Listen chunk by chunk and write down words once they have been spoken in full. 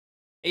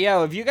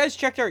Yo, have you guys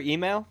checked our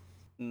email?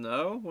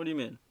 No? What do you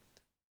mean?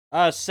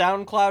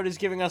 SoundCloud is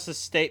giving us a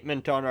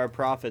statement on our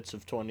profits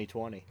of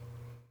 2020.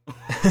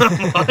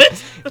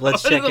 What? Let's what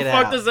check the it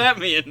fuck out. does that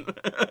mean?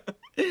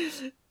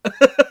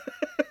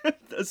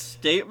 A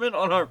statement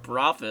on our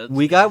profits?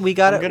 We I'm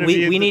gonna view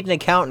we the- need an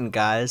accountant,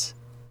 guys.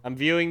 I'm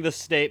viewing the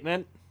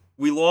statement,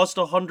 We lost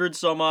 $100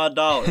 some odd,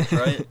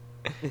 right?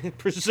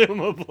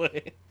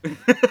 presumably.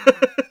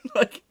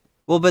 Like,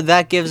 Well, but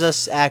that gives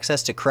us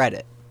access to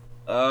credit.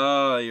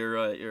 oh, you're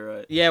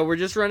right. Yeah, we're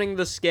just running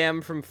the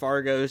scam from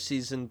Fargo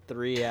season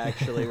 3,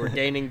 actually. We're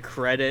gaining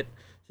credit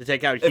to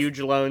take out huge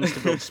loans to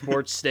build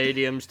sports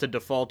stadiums to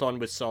default on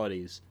with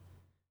Saudis.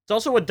 It's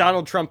also what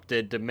Donald Trump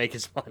did to make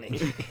his money.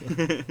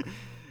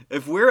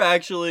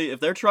 If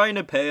they're trying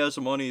to pay us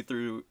money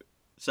through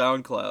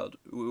SoundCloud,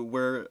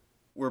 we're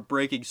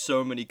breaking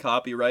so many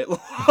copyright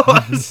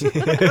laws.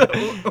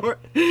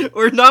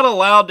 we're not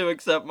allowed to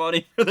accept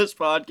money for this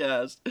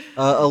podcast.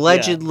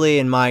 Allegedly,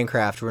 in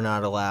Minecraft, we're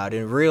not allowed.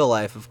 In real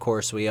life, of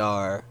course, we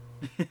are.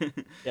 Yeah,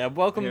 There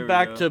welcome we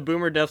back go. to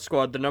Boomer Death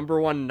Squad, the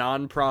 #1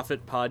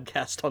 non-profit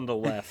podcast on the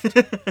left.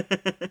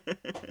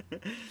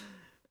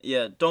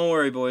 Yeah, don't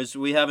worry, boys.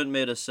 We haven't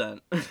made a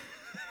cent.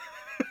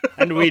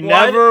 And we Why-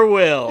 never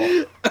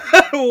will.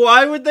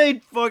 Why would they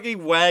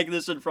fucking wag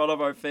this in front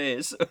of our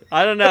face?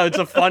 I don't know, it's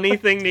a funny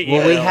thing to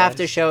Well, we email have us.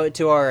 to show it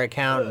to our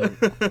accountant.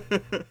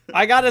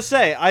 I gotta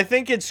say, I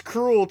think it's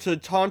cruel to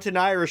taunt an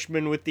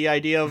Irishman with the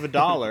idea of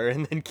 $1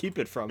 and then keep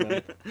it from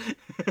him.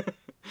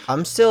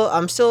 I'm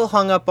still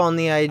hung up on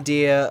the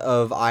idea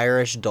of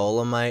Irish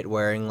Dolomite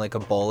wearing like a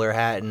bowler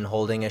hat and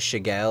holding a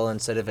shigelle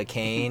instead of a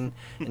cane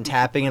and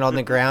tapping it on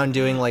the ground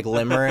doing like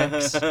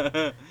limericks.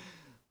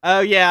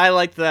 Oh yeah, I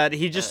like that.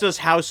 He just does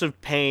House of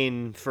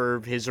Pain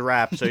for his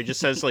rap, so he just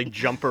says like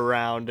jump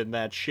around and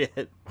that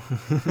shit.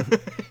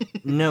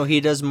 No, he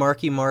does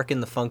Marky Mark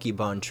and the Funky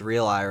Bunch,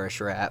 real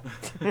Irish rap.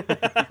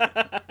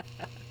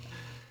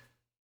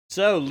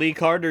 So, Lee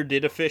Carter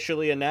did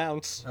officially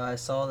announce. I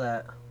saw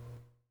that.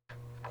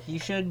 He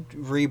should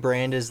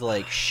rebrand as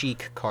like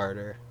Chic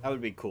Carter. That would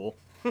be cool.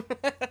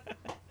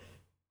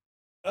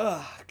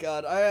 Ugh,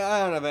 God, I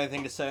don't have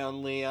anything to say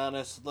on Lee,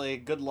 honestly.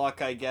 Good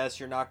luck, I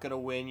guess. You're not going to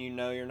win. You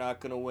know you're not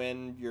going to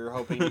win. You're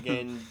hoping to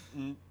gain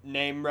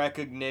name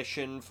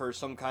recognition for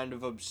some kind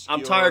of obscure...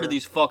 I'm tired of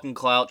these fucking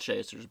clout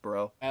chasers,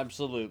 bro.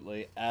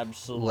 Absolutely.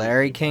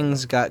 Larry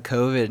King's got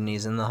COVID and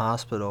he's in the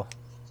hospital.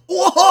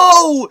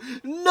 Whoa!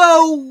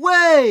 No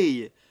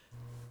way!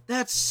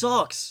 That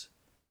sucks.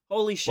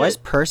 Holy shit. Why is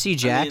Percy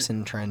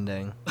Jackson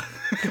trending?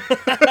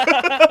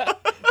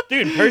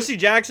 Dude, Percy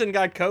Jackson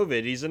got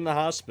COVID. He's in the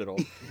hospital.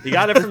 He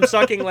got it from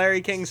sucking Larry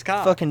King's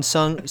cock. Fucking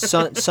son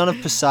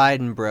of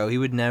Poseidon, bro. He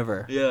would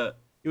never. Yeah.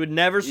 You would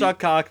never suck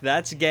cock.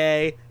 That's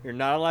gay. You're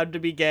not allowed to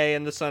be gay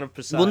in the Son of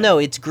Poseidon. Well, no,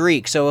 it's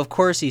Greek, so of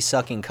course he's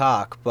sucking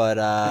cock, but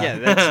Yeah,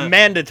 that's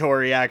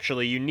mandatory,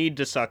 actually. You need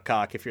to suck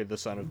cock if you're the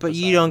son of but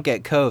Poseidon. you don't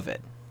get COVID.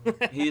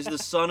 He's the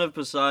son of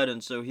Poseidon,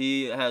 so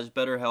he has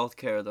better health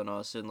care than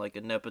us in like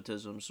a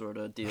nepotism sort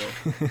of deal.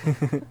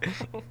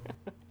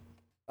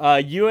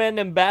 UN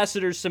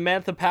Ambassador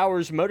Samantha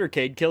Powers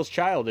motorcade kills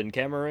child in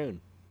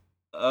Cameroon.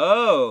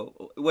 Oh,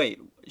 wait.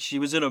 She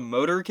was in a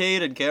motorcade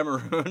in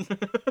Cameroon?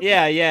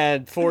 Yeah,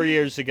 4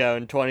 years ago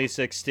in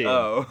 2016.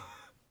 Oh.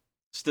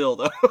 Still,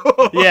 though.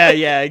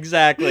 Yeah,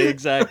 exactly.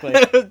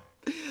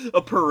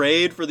 A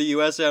parade for the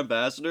U.S.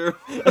 ambassador?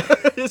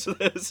 What is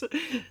this?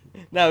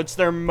 No, it's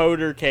their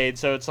motorcade,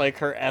 so it's like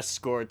her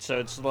escort. So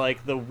it's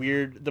like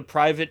the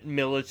private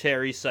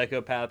military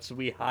psychopaths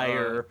we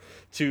hire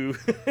to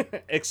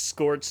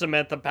escort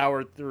Samantha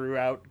Power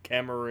throughout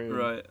Cameroon.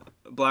 Right.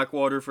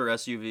 Blackwater for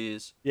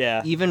SUVs.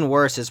 Yeah. Even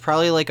worse, it's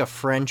probably like a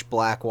French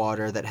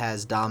Blackwater that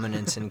has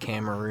dominance in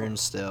Cameroon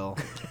still.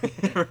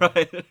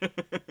 Right.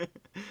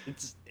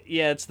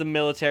 It's the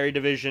military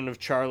division of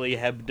Charlie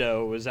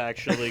Hebdo was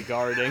actually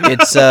guarding.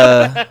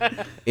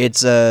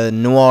 It's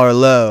Noir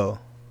Low.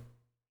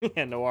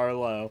 Yeah, Noir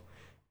Low.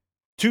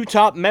 2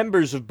 top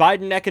members of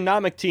Biden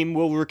economic team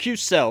will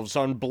recuse themselves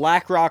on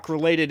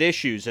BlackRock-related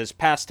issues as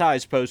past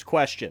ties pose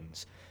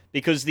questions,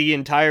 because the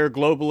entire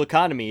global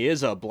economy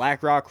is a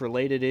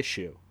BlackRock-related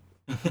issue.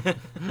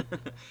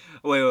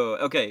 Wait.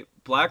 Okay,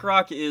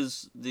 BlackRock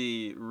is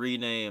the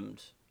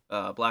renamed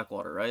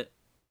Blackwater, right?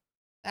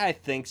 I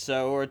think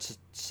so, or it's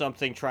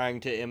something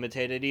trying to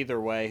imitate it. Either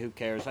way, who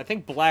cares? I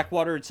think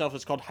Blackwater itself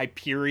is called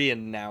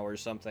Hyperion now or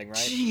something, right?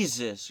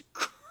 Jesus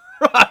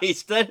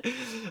Christ,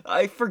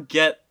 I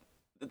forget.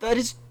 That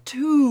is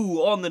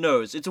too on the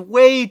nose. It's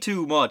way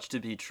too much to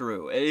be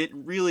true.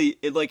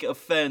 It like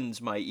offends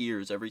my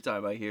ears every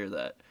time I hear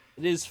that.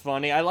 It is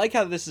funny. I like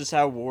how this is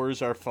how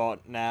wars are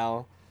fought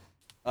now.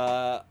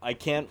 I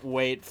can't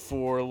wait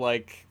for,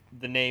 like,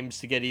 the names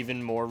to get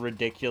even more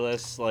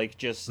ridiculous, like,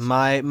 just...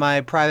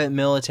 My private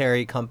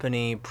military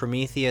company,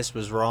 Prometheus,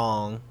 was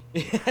wrong.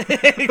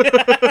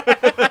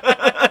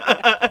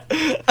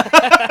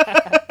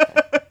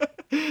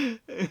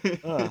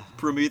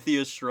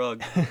 Prometheus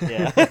shrugged.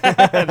 Yeah,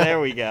 there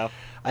we go.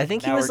 I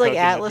think he Now was we're like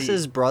cooking with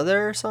Atlas's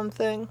brother or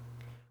something.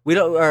 We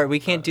don't. Or we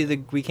can't do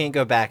the. We can't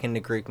go back into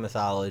Greek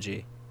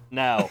mythology.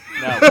 No,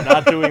 we're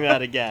not doing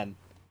that again.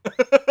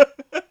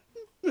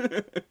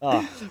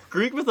 Oh.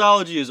 Greek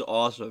mythology is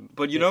awesome,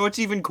 but you know what's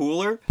even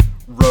cooler?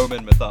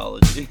 Roman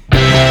mythology.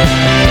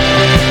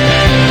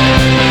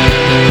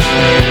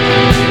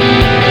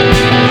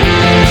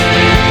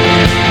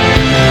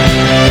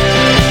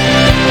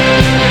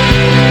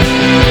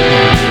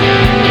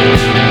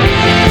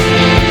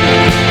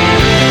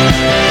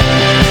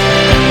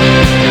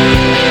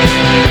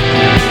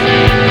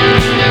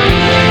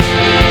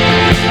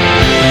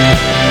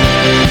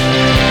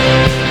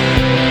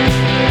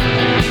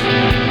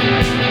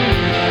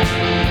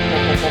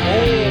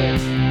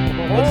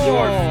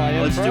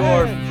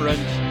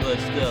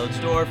 Let's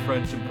do our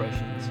French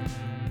impressions.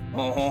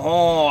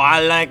 Oh,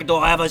 I like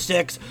to have a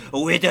sex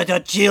with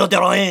the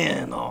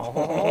children.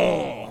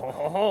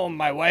 Oh,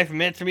 my wife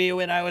met me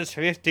when I was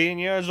 15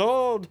 years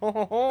old.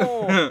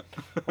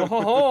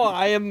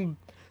 I am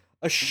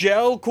a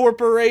shell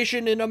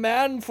corporation in a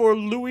man for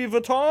Louis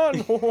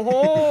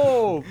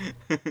Vuitton.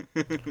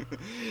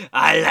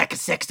 I like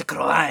sex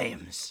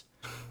crimes.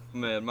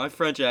 Man, my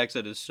French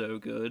accent is so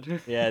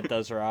good. Yeah, it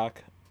does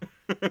rock.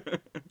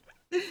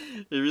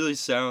 It really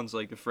sounds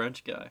like a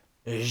French guy.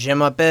 Je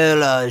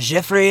m'appelle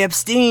Jeffrey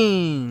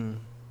Epstein.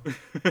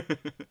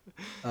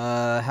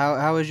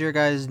 How was your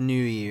guys'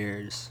 New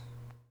Year's?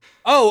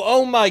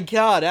 Oh my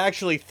God!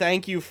 Actually,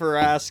 thank you for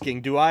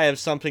asking. Do I have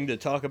something to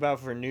talk about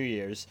for New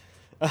Year's?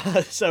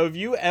 So, have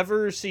you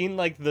ever seen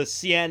like the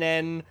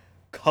CNN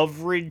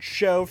coverage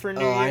show for New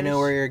Year's? Oh, I know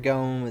where you're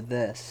going with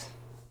this.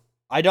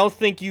 I don't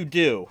think you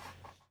do.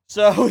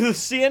 So, the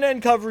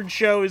CNN coverage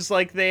show is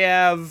like they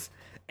have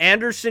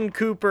Anderson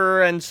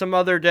Cooper and some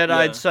other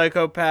dead-eyed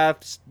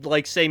psychopaths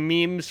like say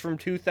memes from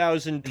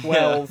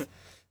 2012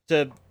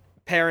 to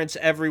parents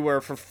everywhere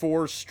for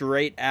 4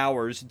 straight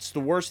hours. It's the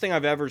worst thing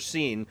I've ever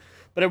seen.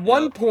 But at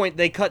one point,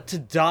 they cut to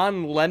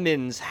Don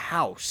Lemon's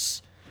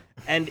house.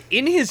 And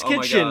in his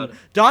kitchen,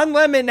 Don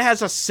Lemon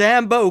has a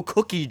Sambo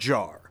cookie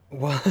jar.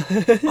 What?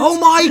 Oh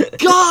my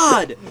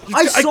God!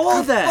 I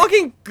saw that!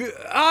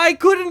 I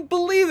couldn't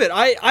believe it.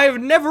 I've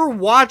never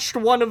watched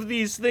one of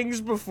these things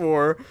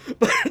before.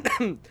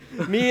 But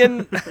me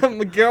and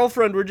my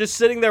girlfriend were just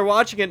sitting there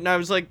watching it, and I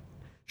was like,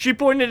 she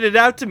pointed it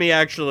out to me,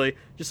 actually.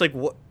 Just like,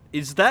 what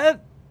is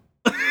that?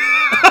 Well,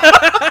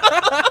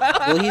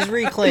 he's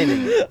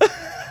reclaiming it.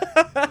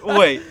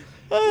 Wait,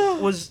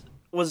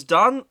 was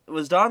Don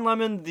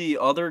Lemon the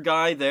other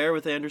guy there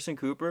with Anderson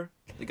Cooper?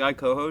 The guy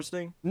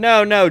co-hosting?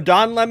 No.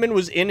 Don Lemon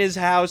was in his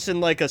house in,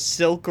 like, a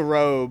silk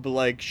robe,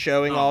 like,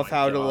 showing off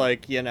how to,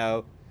 like,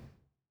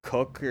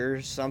 cook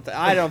or something.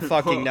 I don't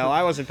fucking know.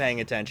 I wasn't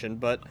paying attention,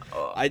 but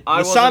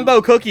the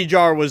Sambo cookie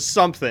jar was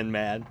something,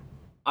 man.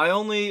 I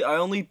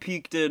only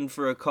peeked in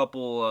for a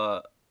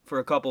couple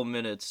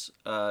minutes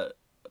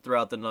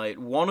throughout the night.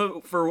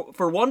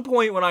 For one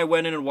point when I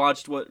went in and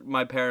watched what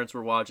my parents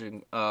were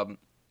watching,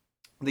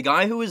 the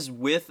guy who was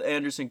with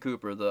Anderson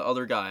Cooper, the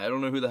other guy, I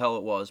don't know who the hell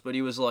it was, but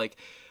he was,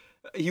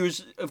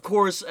 of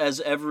course,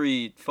 as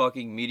every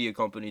fucking media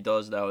company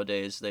does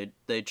nowadays,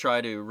 they try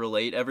to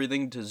relate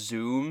everything to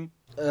Zoom.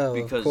 Oh,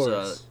 because of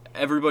course.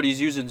 Everybody's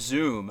using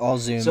Zoom. All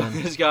Zoom. So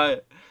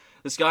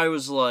this guy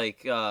was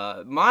like,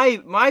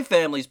 my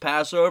family's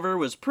Passover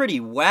was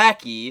pretty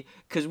wacky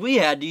because we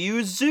had to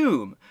use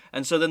Zoom.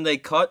 And so then they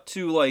cut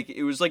to,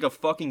 it was like a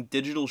fucking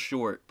digital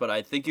short, but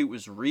I think it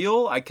was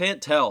real? I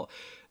can't tell.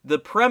 The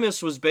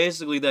premise was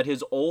basically that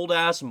his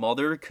old-ass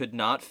mother could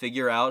not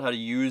figure out how to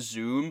use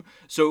Zoom,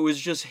 so it was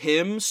just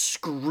him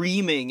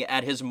screaming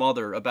at his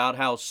mother about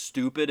how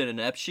stupid and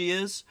inept she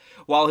is,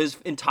 while his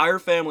entire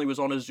family was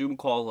on a Zoom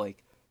call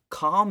like,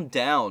 calm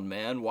down,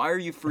 man, why are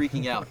you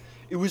freaking out?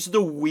 It was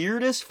the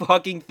weirdest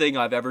fucking thing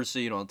I've ever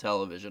seen on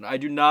television. I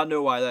do not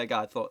know why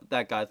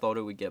that guy thought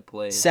it would get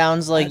played.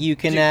 Sounds like you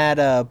can add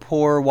a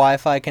poor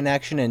Wi-Fi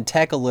connection and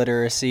tech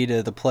illiteracy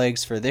to the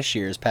plagues for this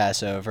year's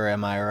Passover.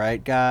 Am I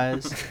right,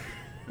 guys?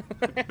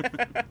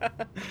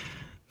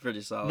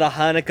 Pretty solid. The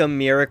Hanukkah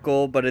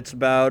miracle, but it's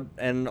about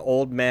an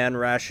old man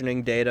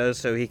rationing data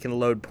so he can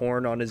load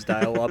porn on his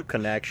dial-up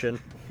connection.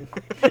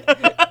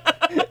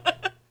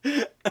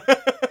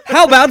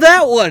 How about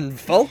that one,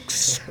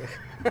 folks?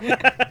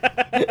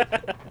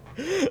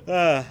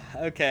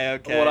 Okay.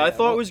 What I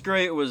thought was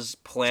great was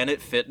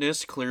Planet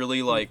Fitness.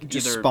 Clearly,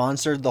 just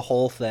sponsored the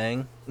whole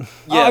thing.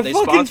 Yeah, they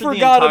fucking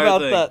forgot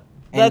about thing. That.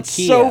 That's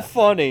Kia, so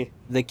funny.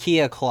 The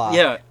Kia clock.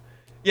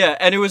 Yeah,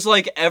 and it was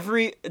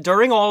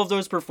during all of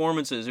those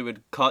performances, it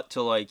would cut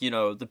to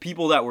the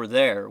people that were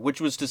there, which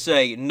was to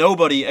say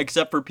nobody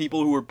except for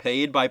people who were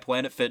paid by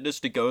Planet Fitness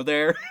to go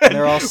there.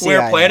 They're all CIA.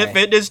 Wear Planet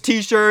Fitness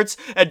t-shirts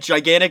and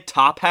gigantic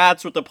top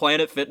hats with the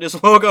Planet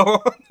Fitness logo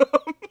on them.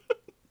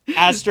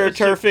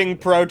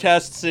 AstroTurfing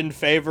protests in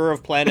favor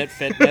of Planet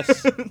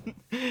Fitness.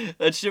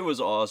 That shit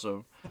was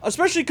awesome.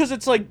 Especially because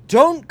it's like,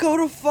 don't go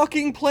to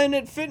fucking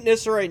Planet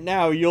Fitness right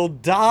now. You'll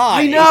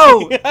die.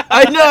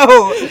 I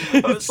know.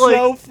 It's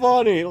so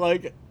funny.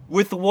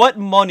 With what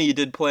money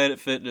did Planet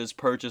Fitness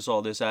purchase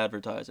all this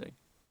advertising?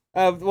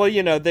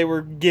 Well, they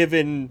were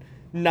given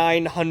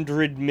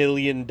 $900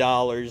 million at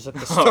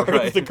the start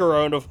of the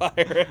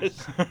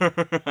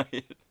coronavirus.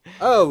 Right.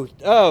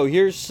 Oh,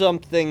 here's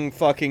something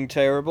fucking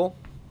terrible.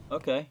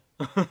 Okay.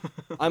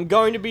 I'm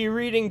going to be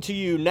reading to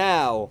you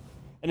now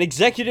an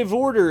executive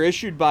order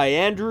issued by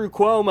Andrew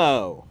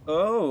Cuomo.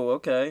 Oh,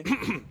 okay.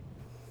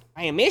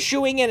 I am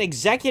issuing an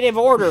executive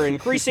order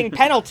increasing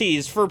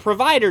penalties for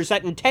providers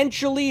that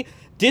intentionally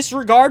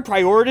disregard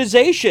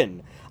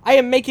prioritization. I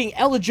am making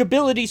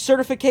eligibility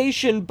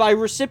certification by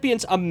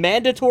recipients a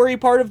mandatory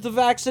part of the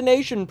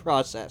vaccination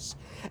process.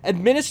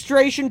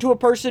 Administration to a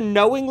person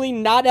knowingly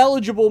not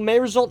eligible may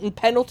result in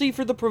penalty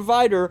for the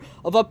provider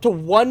of up to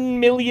 $1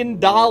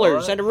 million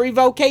and a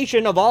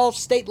revocation of all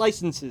state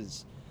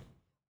licenses.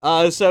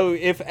 So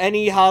if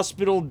any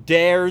hospital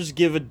dares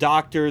give a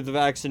doctor the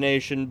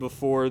vaccination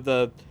before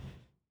the,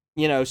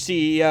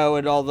 CEO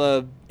and all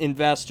the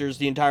investors,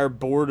 the entire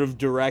board of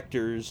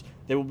directors,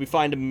 they will be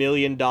fined $1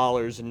 million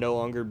and no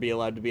longer be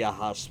allowed to be a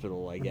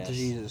hospital, I guess.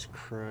 Jesus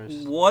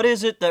Christ. What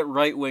is it that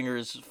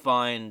right-wingers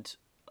find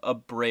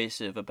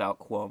abrasive about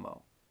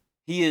Cuomo?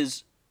 He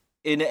is,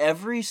 in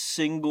every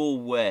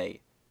single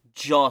way,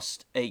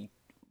 just a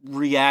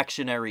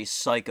reactionary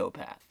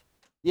psychopath.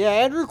 Yeah,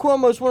 Andrew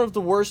Cuomo is one of the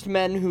worst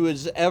men who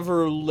has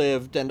ever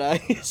lived, and I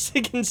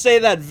can say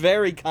that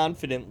very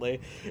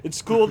confidently.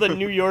 It's cool that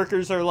New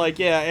Yorkers are like,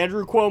 yeah,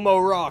 Andrew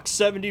Cuomo rocks,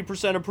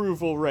 70%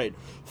 approval rate.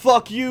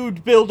 Fuck you,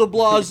 Bill de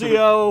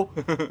Blasio.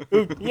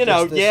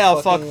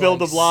 Fuck Bill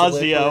de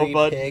Blasio,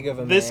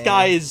 but this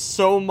guy is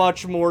so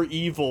much more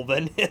evil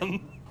than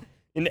him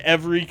in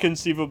every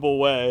conceivable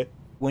way.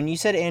 When you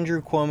said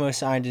Andrew Cuomo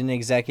signed an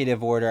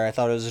executive order, I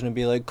thought it was going to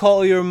be like,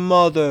 call your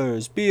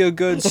mothers, be a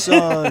good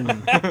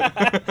son.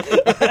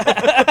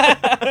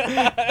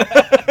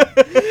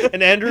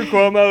 An Andrew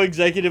Cuomo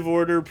executive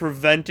order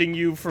preventing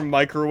you from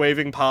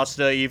microwaving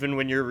pasta even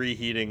when you're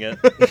reheating it.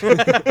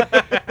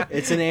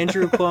 It's an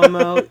Andrew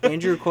Cuomo.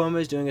 Andrew Cuomo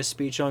is doing a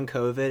speech on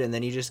COVID, and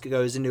then he just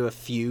goes into a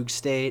fugue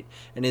state,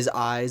 and his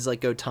eyes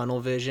go tunnel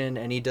vision,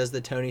 and he does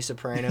the Tony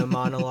Soprano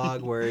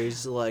monologue where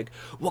he's like,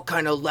 "What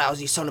kind of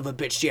lousy son of a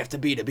bitch do you have to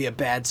be a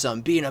bad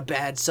son? Being a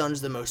bad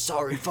son's the most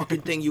sorry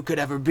fucking thing you could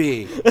ever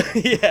be."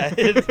 Yeah,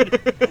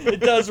 it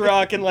does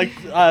rock, and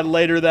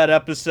later that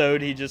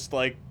episode, he just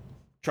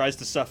tries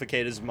to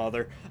suffocate his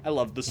mother. I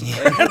love The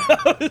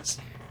Sopranos.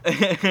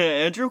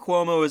 Andrew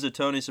Cuomo is a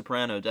Tony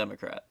Soprano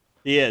Democrat.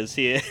 He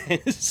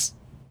is.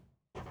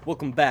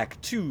 Welcome back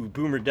to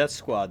Boomer Death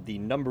Squad, the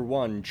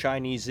 #1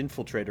 Chinese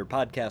infiltrator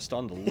podcast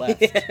on the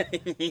left.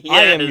 Yes.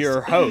 I am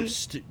your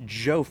host,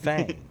 Joe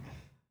Fang.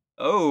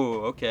 Oh,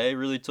 okay.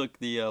 Really took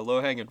the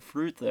low-hanging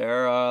fruit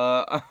there.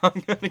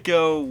 I'm gonna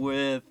go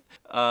with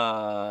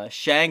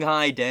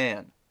Shanghai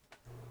Dan.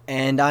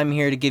 And I'm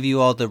here to give you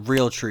all the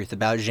real truth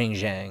about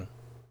Xinjiang.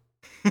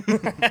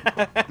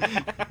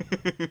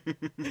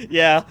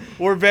 Yeah,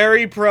 we're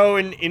very pro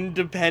an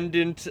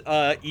independent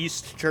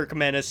East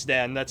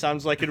Turkmenistan. That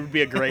sounds like it would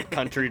be a great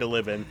country to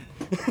live in.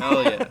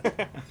 Hell yeah.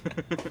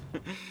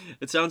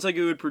 It sounds like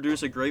it would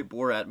produce a great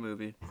Borat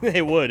movie.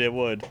 It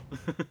would.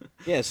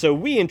 Yeah, so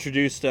we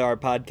introduced our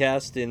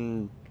podcast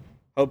in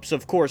hopes,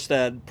 of course,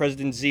 that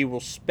President Xi will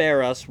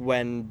spare us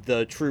when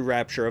the true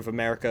rapture of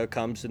America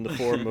comes in the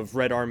form of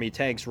Red Army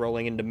tanks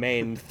rolling into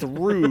Maine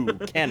through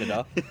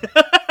Canada.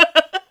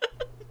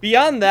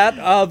 Beyond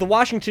that, the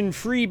Washington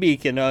Free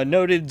Beacon, a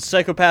noted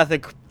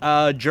psychopathic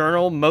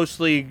journal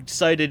mostly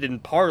cited in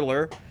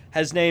Parler,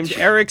 has named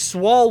Eric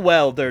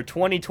Swalwell their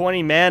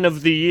 2020 Man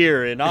of the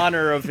Year in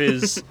honor of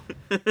his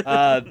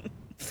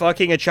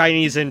fucking a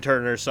Chinese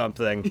intern or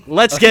something.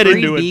 Let's get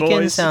into it, boys. Free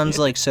beacon sounds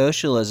like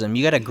socialism.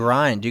 You gotta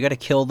grind. You gotta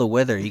kill the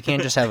wither. You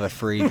can't just have a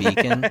free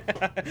beacon.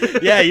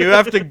 Yeah, you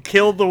have to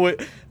kill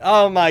the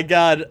oh my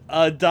god,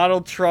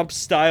 Donald Trump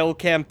style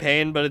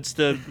campaign, but it's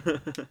to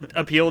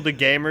appeal to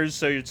gamers.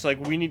 So it's like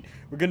we're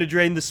gonna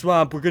drain the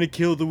swamp. We're gonna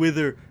kill the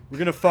wither. We're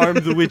gonna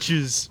farm the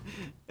witches.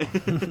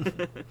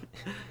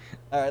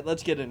 All right,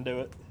 let's get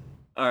into it.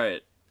 All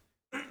right.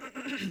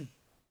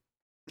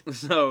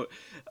 So,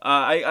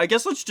 I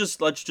guess let's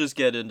just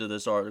get into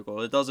this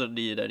article. It doesn't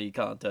need any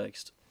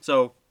context.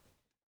 So,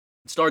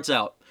 it starts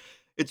out.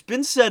 It's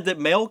been said that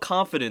male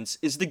confidence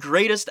is the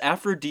greatest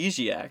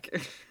aphrodisiac.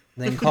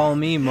 Then call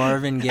me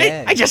Marvin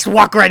Gaye. I just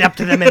walk right up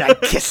to them and I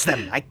kiss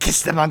them. I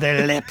kiss them on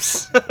their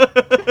lips.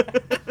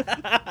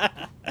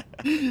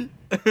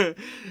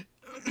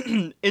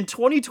 In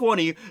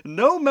 2020,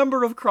 no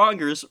member of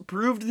Congress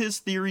proved his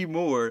theory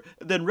more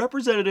than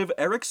Representative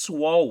Eric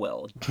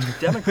Swalwell,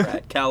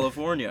 Democrat,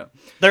 California.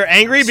 They're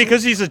angry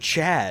because he's a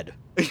Chad.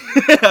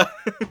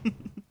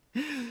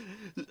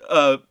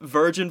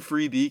 Virgin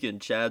Free Beacon,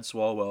 Chad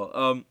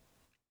Swalwell.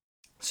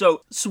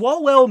 So,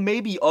 Swalwell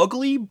may be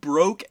ugly,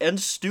 broke,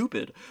 and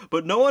stupid,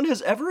 but no one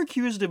has ever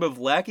accused him of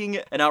lacking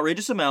an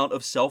outrageous amount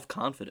of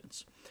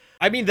self-confidence.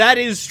 I mean, that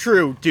is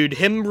true, dude.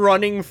 Him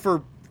running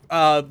for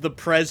the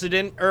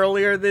president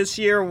earlier this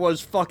year was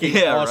fucking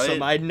awesome.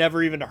 Right? I'd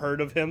never even heard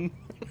of him.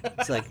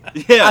 It's like,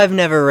 Yeah. I've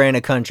never ran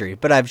a country,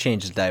 but I've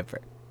changed a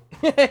diaper.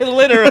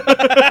 Literally.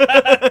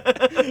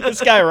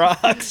 This guy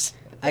rocks.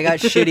 I got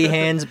shitty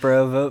hands,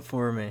 bro. Vote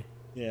for me.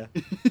 Yeah.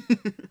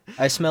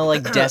 I smell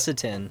like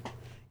Desitin.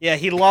 Yeah,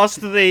 he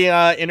lost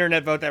the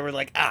internet vote that were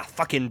like,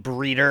 fucking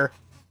breeder.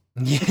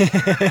 All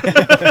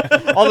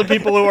the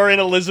people who are in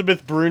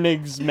Elizabeth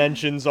Brunig's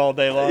mentions all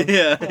day long.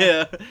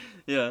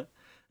 Yeah.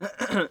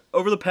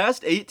 Over the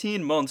past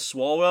 18 months,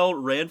 Swalwell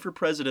ran for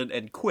president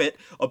and quit,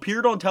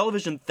 appeared on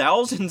television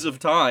thousands of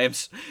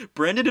times,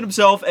 branded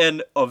himself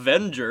an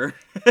Avenger,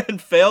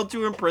 and failed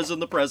to imprison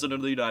the President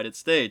of the United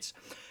States.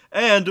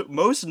 And,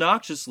 most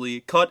noxiously,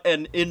 cut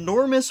an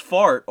enormous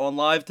fart on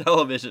live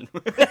television.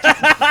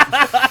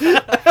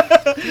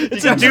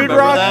 It's a dude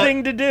rock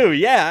thing to do.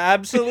 Yeah,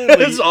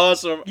 absolutely. It's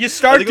awesome. You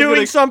start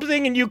doing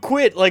something and you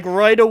quit, like,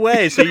 right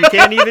away, so you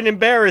can't even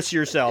embarrass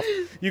yourself.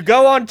 You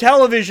go on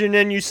television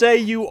and you say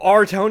you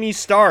are Tony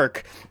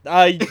Stark.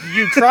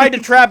 You try to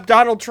trap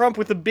Donald Trump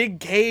with a big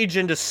cage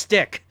and a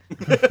stick.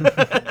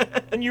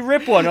 And you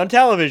rip one on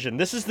television.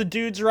 This is the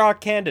dude's rock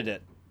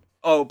candidate.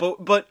 Oh,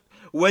 but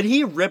when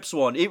he rips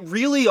one, it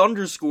really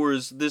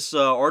underscores this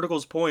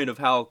article's point of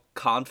how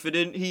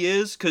confident he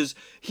is, because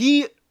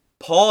he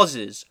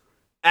pauses,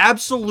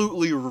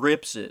 absolutely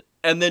rips it,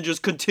 and then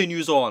just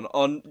continues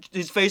on.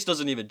 His face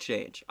doesn't even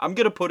change. I'm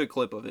going to put a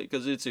clip of it,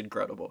 because it's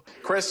incredible.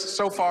 Chris,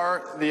 so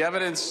far, the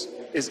evidence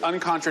is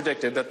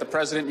uncontradicted that the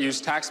president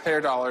used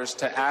taxpayer dollars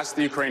to ask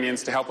the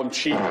Ukrainians to help him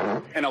cheat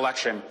an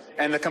election.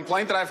 And the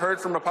complaint that I've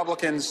heard from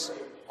Republicans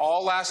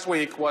all last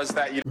week was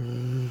that you...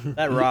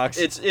 That rocks.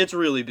 It's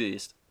really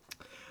beast.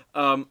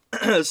 So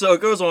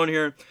it goes on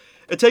here.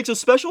 It takes a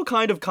special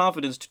kind of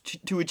confidence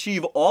to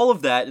achieve all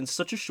of that in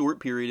such a short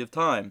period of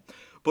time.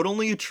 But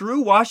only a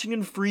true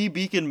Washington Free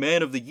Beacon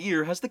Man of the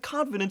Year has the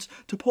confidence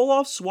to pull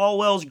off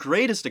Swalwell's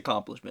greatest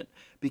accomplishment,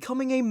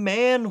 becoming a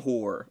man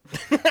whore.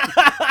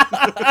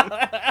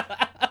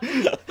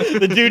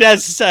 The dude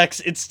has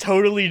sex. It's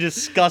totally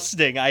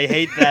disgusting. I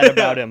hate that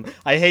about him.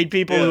 I hate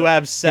people who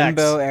have sex.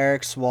 Bimbo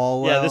Eric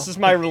Swalwell. Yeah, this is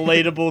my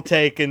relatable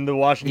take in the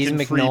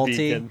Washington Free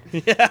Beacon.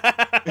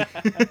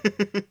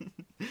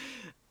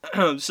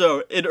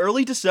 So, in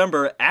early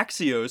December,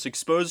 Axios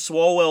exposed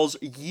Swalwell's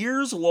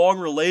years-long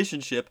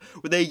relationship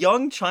with a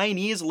young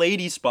Chinese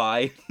lady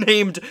spy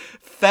named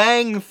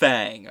Fang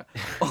Fang,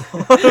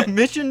 on a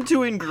mission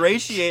to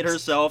ingratiate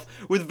herself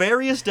with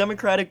various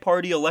Democratic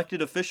Party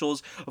elected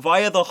officials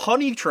via the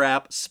honey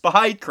trap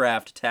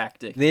spycraft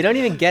tactic. They don't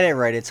even get it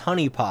right. It's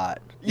honeypot.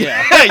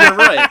 Yeah, you're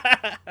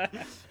right.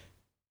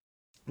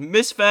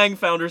 Miss Fang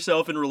found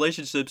herself in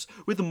relationships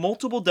with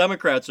multiple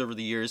Democrats over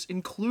the years,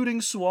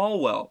 including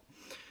Swalwell.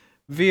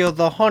 Via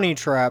the honey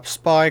trap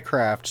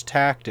spycraft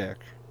tactic.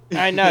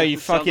 I know, you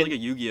Sounds fucking... like a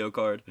Yu-Gi-Oh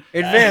card.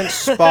 Advanced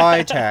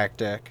spy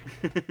tactic.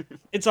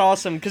 It's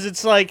awesome, because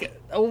it's like,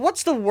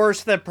 what's the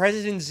worst that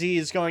President Z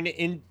is going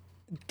to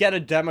get a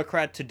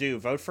Democrat to do?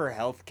 Vote for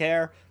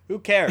healthcare? Who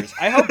cares?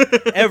 I hope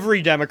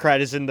every Democrat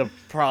is in the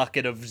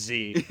pocket of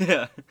Z.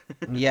 Yeah.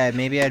 Yeah,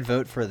 maybe I'd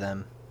vote for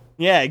them.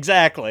 Yeah,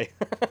 exactly.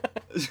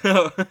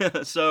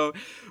 So,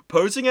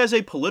 posing as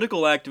a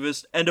political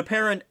activist and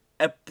apparent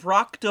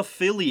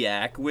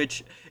proctophiliac,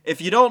 which, if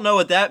you don't know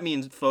what that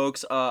means,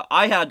 folks,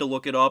 I had to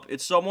look it up.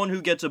 It's someone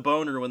who gets a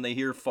boner when they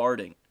hear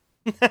farting.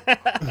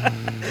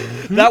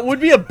 That would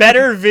be a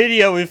better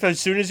video if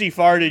as soon as he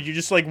farted, you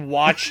just, like,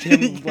 watched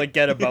him, like,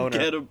 get a boner.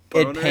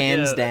 It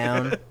pans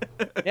down.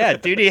 Yeah,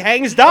 dude, he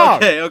hangs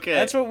dong. Okay.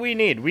 That's what we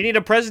need. We need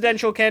a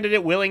presidential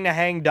candidate willing to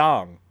hang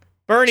dong.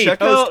 Bernie, Check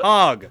post out-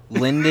 hog.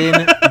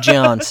 Lyndon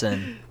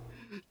Johnson.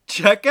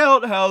 Check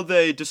out how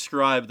they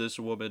describe this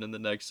woman in the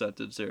next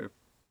sentence here.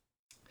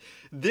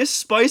 This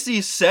spicy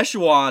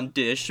Szechuan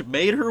dish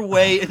made her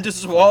way into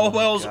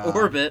Swalwell's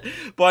orbit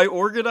by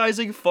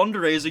organizing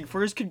fundraising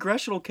for his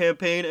congressional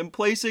campaign and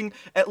placing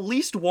at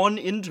least one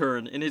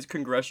intern in his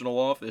congressional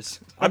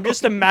office. I'm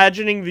just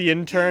imagining the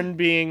intern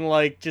being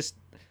like just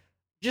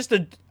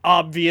an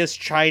obvious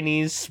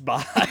Chinese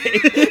spy.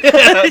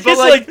 but Just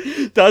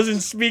like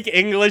doesn't speak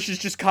English, is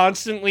just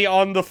constantly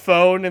on the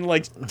phone and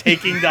like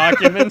taking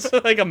documents.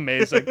 Like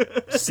amazing.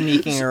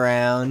 Sneaking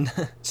around.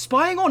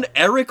 Spying on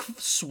Eric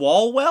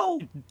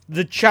Swalwell?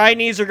 The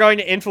Chinese are going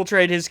to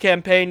infiltrate his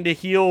campaign to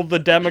heal the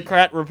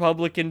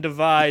Democrat-Republican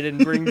divide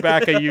and bring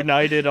back a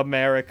united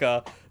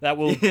America that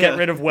will get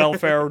rid of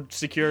welfare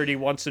security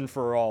once and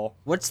for all.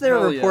 What's their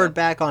Hell report yeah.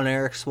 back on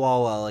Eric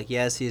Swalwell? Like,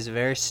 yes, he's a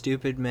very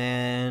stupid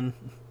man.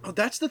 Oh,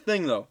 that's the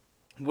thing, though.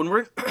 When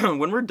we're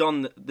when we're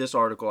done this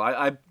article,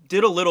 I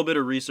did a little bit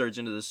of research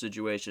into this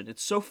situation.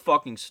 It's so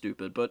fucking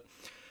stupid, but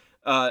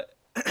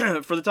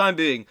for the time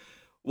being,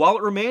 while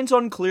it remains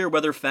unclear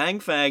whether Fang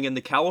Fang and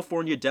the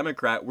California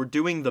Democrat were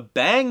doing the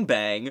bang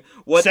bang,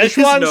 what is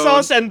Szechuan known,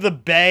 sauce and the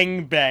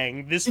bang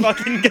bang. This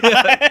fucking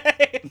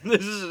guy.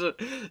 this is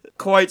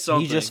quite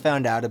something. He just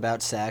found out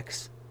about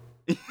sex.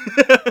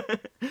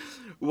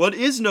 What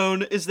is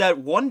known is that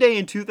one day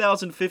in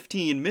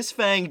 2015, Miss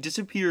Fang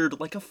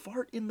disappeared like a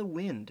fart in the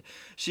wind.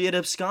 She had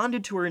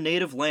absconded to her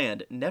native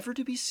land, never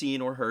to be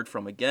seen or heard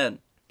from again.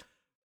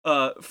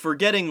 For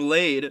getting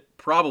laid,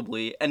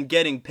 probably, and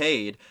getting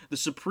paid, the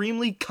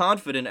supremely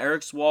confident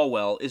Eric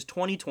Swalwell is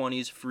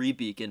 2020's Free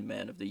Beacon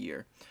Man of the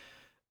Year.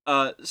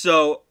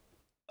 So,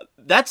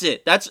 That's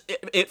it. That's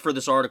it for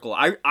this article.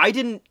 I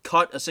didn't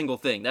cut a single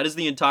thing. That is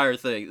the entire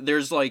thing.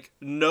 There's like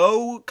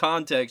no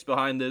context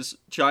behind this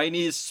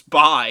Chinese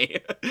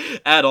spy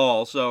at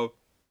all. So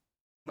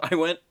I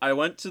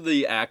went to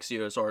the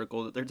Axios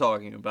article that they're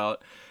talking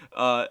about,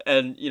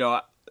 and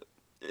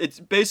it's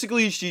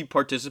basically she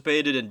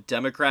participated in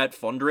Democrat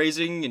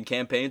fundraising and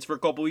campaigns for a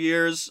couple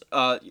years,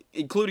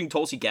 including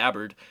Tulsi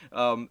Gabbard.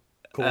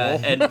 Cool.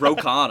 And Ro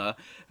Khanna.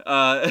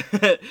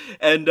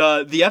 And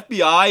the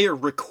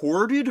FBI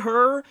recorded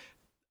her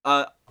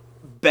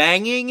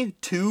banging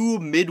two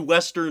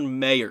Midwestern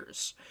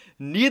mayors,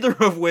 neither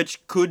of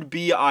which could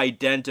be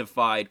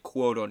identified,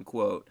 quote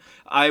unquote.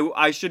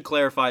 I should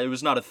clarify, it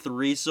was not a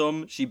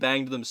threesome. She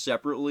banged them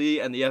separately,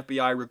 and the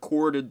FBI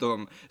recorded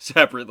them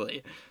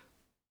separately.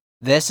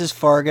 This is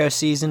Fargo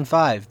Season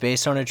 5,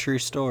 based on a true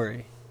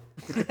story.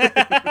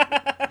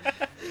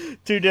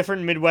 Two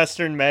different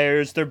Midwestern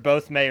mayors. They're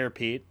both Mayor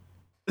Pete.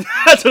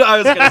 That's what I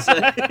was gonna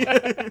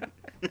say.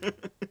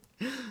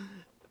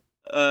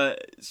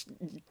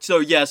 So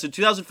in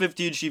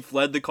 2015 she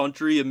fled the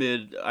country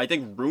amid, I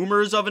think,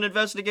 rumors of an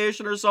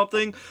investigation or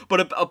something,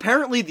 but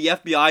apparently the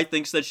FBI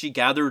thinks that she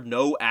gathered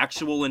no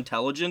actual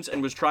intelligence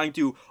and was trying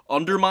to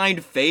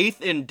undermine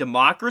faith in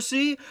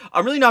democracy.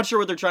 I'm really not sure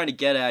what they're trying to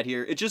get at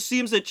here. It just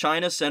seems that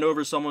China sent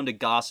over someone to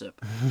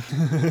gossip.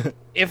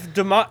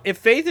 If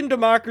faith in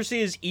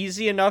democracy is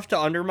easy enough to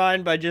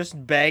undermine by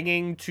just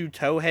banging two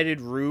toe-headed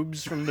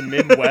rubes from the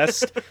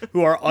Midwest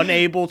who are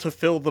unable to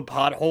fill the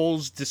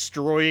potholes,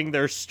 destroying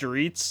their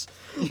streets,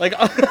 like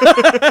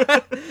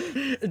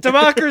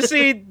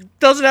democracy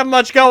doesn't have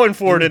much going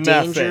for it in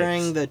that phase.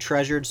 Endangering the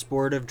treasured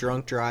sport of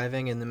drunk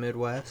driving in the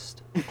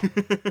Midwest.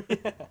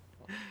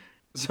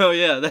 So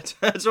yeah,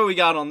 that's what we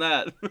got on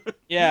that.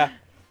 Yeah.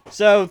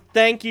 So,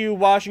 thank you,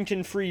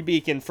 Washington Free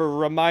Beacon, for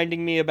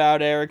reminding me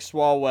about Eric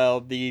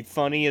Swalwell, the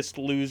funniest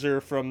loser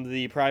from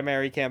the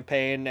primary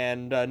campaign,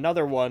 and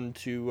another one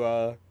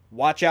to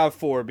watch out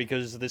for,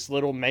 because this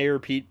little Mayor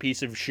Pete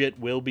piece of shit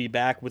will be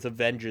back with a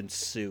vengeance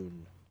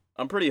soon.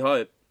 I'm pretty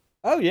hyped.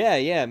 Oh,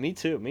 yeah, me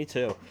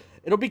too.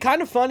 It'll be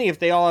kind of funny if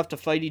they all have to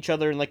fight each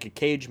other in, like, a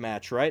cage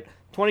match, right?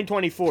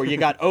 2024, you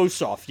got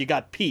Ossoff, you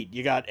got Pete,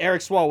 you got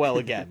Eric Swalwell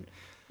again.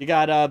 You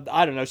got,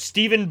 I don't know,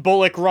 Stephen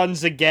Bullock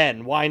runs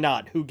again. Why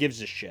not? Who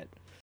gives a shit?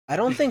 I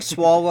don't think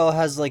Swalwell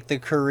has, like, the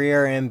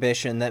career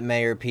ambition that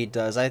Mayor Pete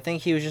does. I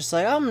think he was just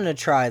like, I'm gonna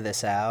try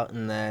this out,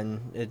 and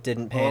then it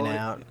didn't pan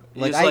out.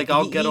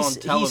 I'll get on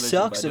television. He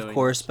sucks, by of doing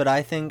course, this. but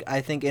I think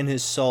in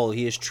his soul,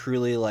 he is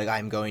truly like,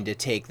 I'm going to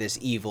take this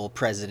evil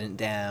president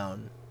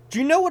down. Do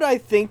you know what I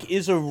think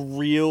is a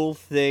real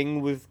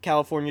thing with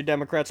California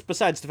Democrats,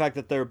 besides the fact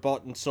that they're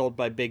bought and sold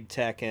by big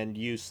tech and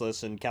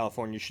useless, and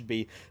California should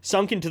be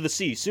sunk into the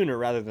sea sooner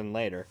rather than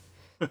later?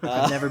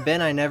 I've never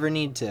been, I never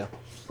need to.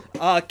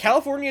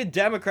 California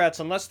Democrats,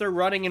 unless they're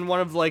running in one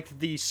of, like,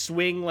 the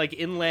swing, like,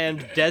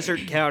 inland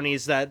desert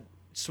counties that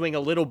swing a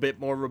little bit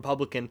more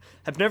Republican,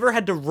 have never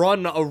had to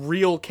run a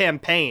real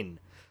campaign.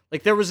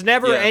 Like, there was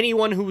never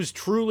anyone who was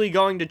truly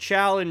going to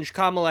challenge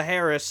Kamala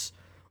Harris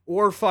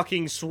or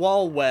fucking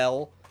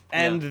Swalwell,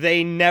 and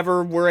they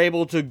never were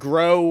able to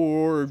grow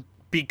or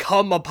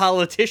become a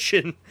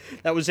politician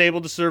that was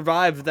able to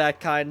survive that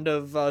kind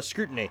of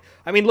scrutiny.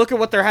 I mean, look at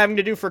what they're having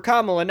to do for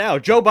Kamala now.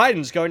 Joe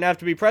Biden's going to have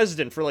to be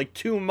president for like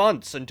 2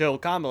 months until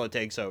Kamala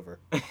takes over.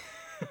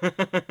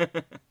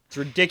 It's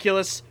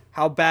ridiculous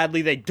how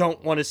badly they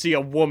don't want to see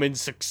a woman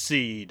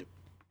succeed.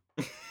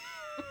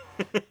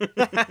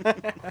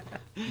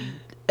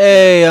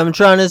 Hey, I'm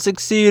trying to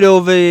succeed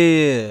over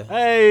here.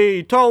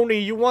 Hey, Tony,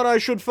 you want I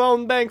should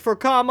phone bank for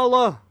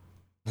Kamala?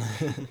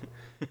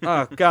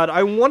 Oh, God,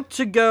 I want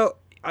to go...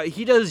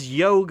 he does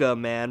yoga,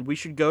 man. We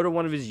should go to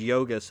one of his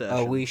yoga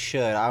sessions. Oh, we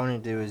should. I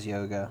want to do his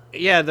yoga.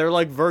 Yeah, they're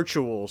like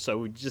virtual,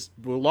 so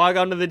we'll log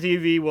onto the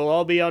TV, we'll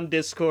all be on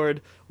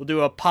Discord, we'll do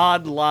a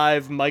pod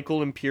live Michael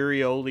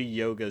Imperioli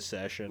yoga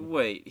session.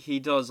 Wait, he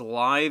does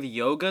live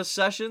yoga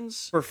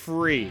sessions? For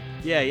free.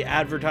 Yeah, he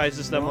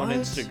advertises them on What?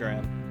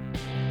 Instagram.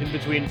 In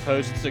between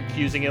posts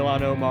accusing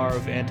Ilhan Omar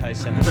of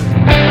anti-Semitism.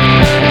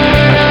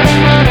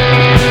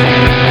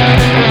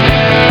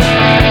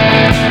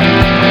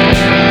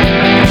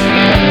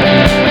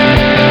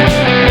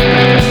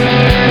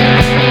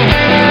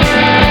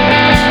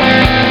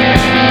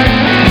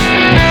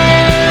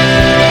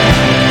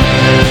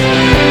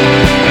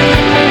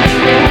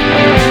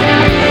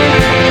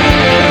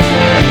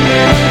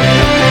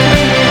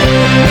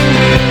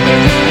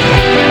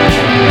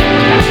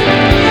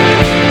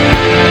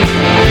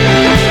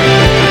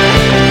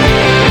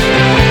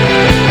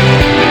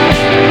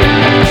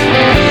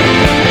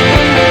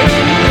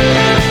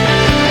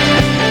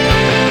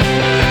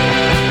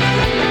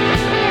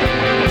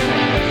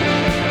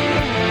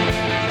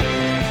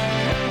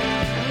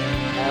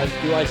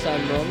 Do I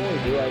sound normal,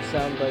 or do I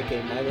sound like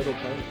a My Little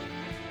Pony?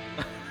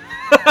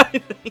 I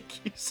think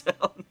you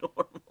sound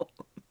normal.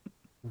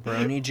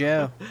 Brony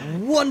Joe.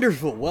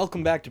 Wonderful!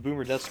 Welcome back to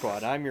Boomer Death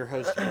Squad. I'm your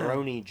host,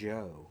 Brony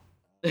Joe.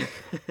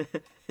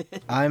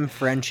 I'm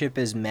Friendship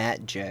is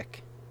Matt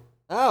Jack.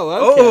 Oh,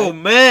 Oh okay.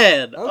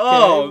 man!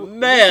 Oh we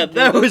man, can do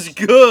that was this.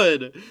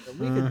 good.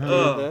 We can do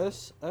Oh.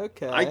 this.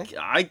 Okay.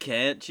 I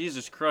can't.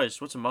 Jesus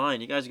Christ, what's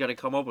mine? You guys got to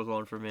come up with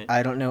one for me.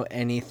 I don't know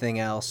anything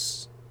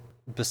else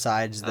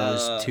besides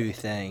those two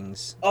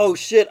things. Oh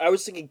shit! I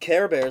was thinking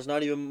Care Bears,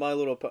 not even My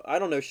Little Pony. I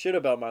don't know shit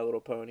about My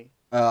Little Pony.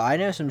 Oh, I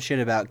know some shit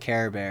about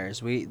Care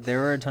Bears. There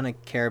were a ton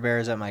of Care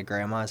Bears at my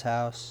grandma's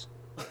house.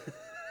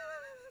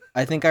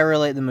 I think I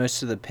relate the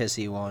most to the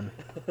pissy one.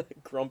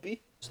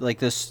 Grumpy? So like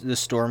the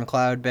storm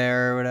cloud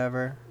bear or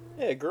whatever.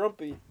 Yeah,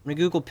 Grumpy. I'm gonna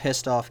Google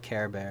pissed off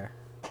Care Bear.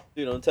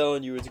 Dude, I'm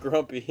telling you, it's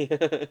Grumpy.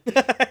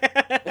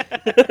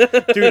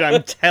 Dude,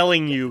 I'm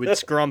telling you,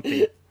 it's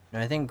Grumpy.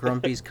 And I think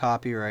Grumpy's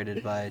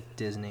copyrighted by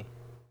Disney.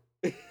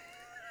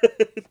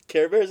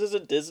 Care Bears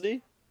isn't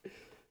Disney?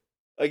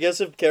 I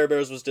guess if Care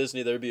Bears was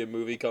Disney, there'd be a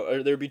movie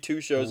or there'd be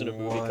 2 shows and a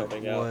movie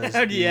coming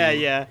out.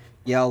 Yeah.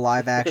 Yeah,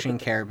 live action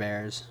Care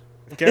Bears.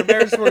 If Care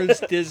Bears was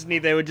Disney,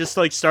 they would just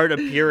like start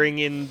appearing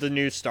in the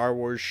new Star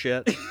Wars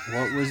shit.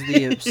 What was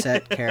the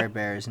upset Care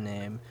Bear's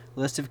name?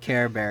 List of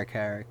Care Bear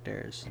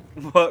characters.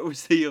 What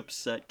was the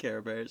upset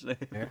Care Bears name?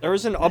 There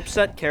was an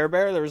upset Care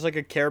Bear. There was like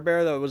a Care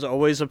Bear that was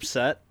always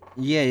upset.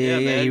 Yeah,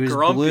 man, he was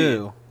Grumpy.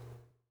 blue.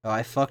 Oh,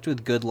 I fucked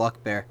with Good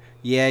Luck Bear.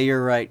 Yeah,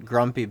 you're right,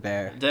 Grumpy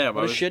Bear. Damn,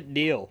 What a shit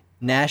deal.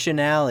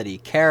 Nationality,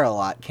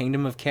 Care-a-Lot,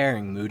 Kingdom of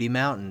Caring, Moody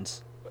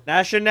Mountains.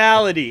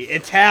 Nationality,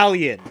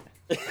 Italian.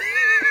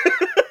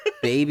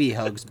 Baby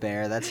Hugs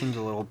Bear, that seems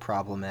a little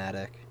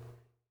problematic.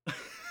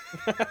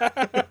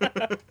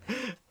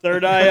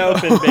 Third eye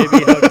open,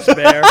 baby hugs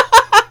bear.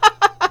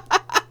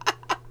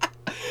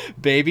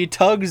 Baby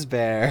Tugs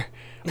Bear,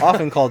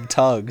 often called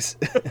Tugs.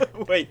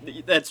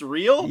 Wait, that's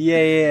real?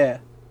 Yeah.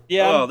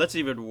 Yeah, Oh, that's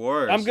even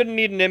worse. I'm gonna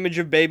need an image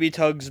of baby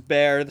Tugs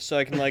bear so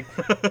I can like.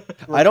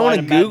 I don't want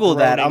to reply Matt Google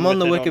that. I'm on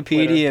the Groening with it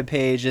on Wikipedia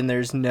page and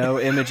there's no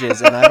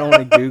images, and I don't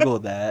want to Google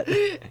that.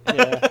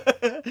 Yeah.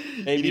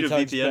 You Baby need a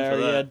Tugs VPN bear. for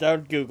that. Yeah,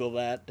 don't Google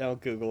that. Don't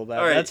Google that.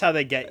 All right. That's how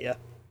they get you.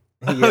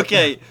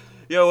 Okay,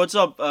 yo, what's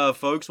up,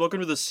 folks? Welcome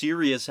to the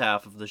serious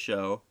half of the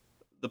show,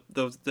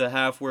 the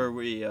half where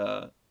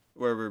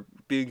we're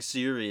being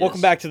serious.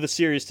 Welcome back to the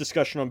serious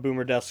discussion on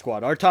Boomer Death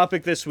Squad. Our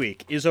topic this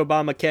week is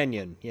Obama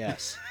Kenyan.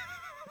 Yes.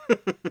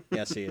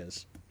 Yes, he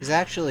is. He's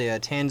actually a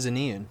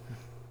Tanzanian.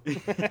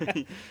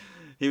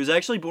 He was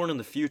actually born in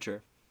the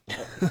future.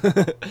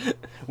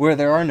 Where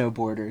there are no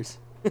borders.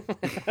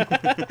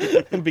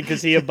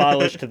 Because he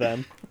abolished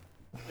them.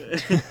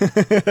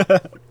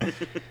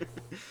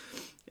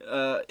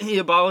 He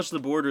abolished the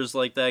borders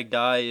like that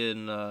guy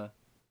in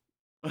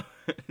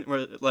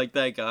like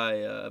that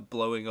guy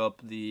blowing up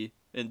the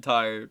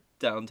entire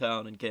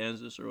downtown in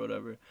Kansas or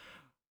whatever.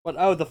 What?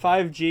 Oh, the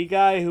 5G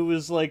guy who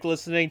was like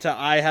listening to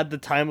 "I Had the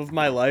Time of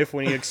My Life"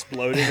 when he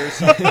exploded or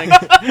something.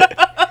 That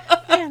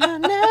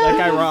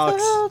guy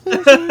rocks.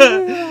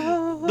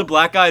 The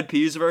Black Eyed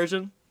Peas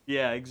version.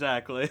 Yeah,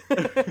 exactly.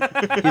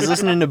 He's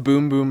listening to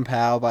Boom Boom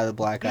Pow by the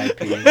Black Eyed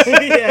Peas.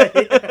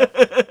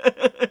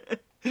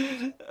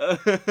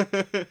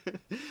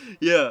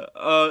 Yeah.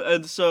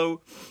 And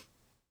so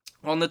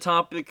on the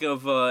topic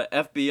of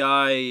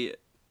FBI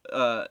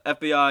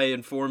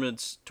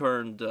informants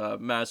turned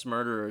mass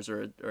murderers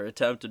or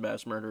attempted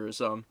mass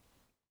murderers,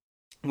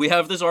 we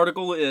have this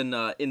article in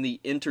The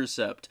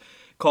Intercept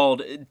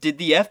called "Did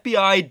the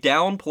FBI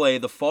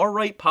Downplay the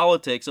Far-Right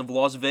Politics of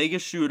Las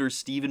Vegas Shooter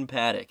Stephen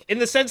Paddock?" In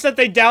the sense that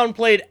they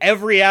downplayed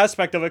every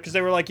aspect of it because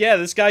they were like, yeah,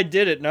 this guy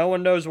did it. No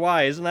one knows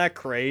why. Isn't that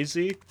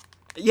crazy?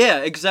 Yeah,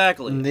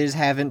 exactly. And they just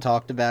haven't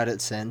talked about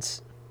it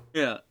since.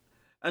 Yeah.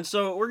 And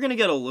so we're going to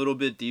get a little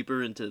bit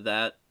deeper into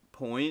that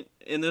point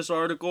in this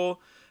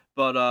article,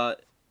 but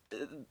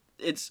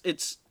it's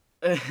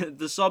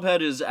the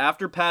subhead is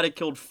 "After Paddock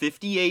killed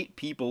 58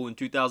 people in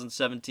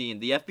 2017,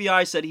 the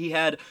FBI said he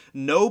had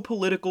no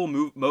political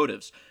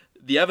motives.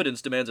 The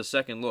evidence demands a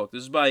second look."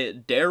 This is by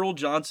Daryl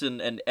Johnson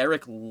and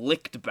Eric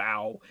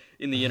Lichtbau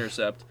in The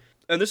Intercept.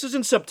 And this is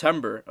in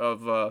September of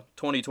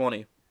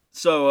 2020.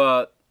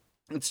 So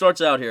it starts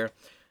out here.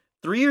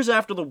 3 years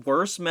after the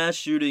worst mass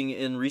shooting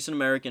in recent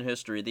American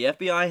history, the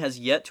FBI has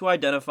yet to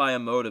identify a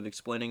motive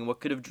explaining what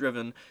could have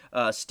driven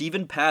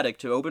Stephen Paddock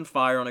to open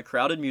fire on a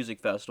crowded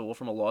music festival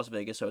from a Las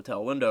Vegas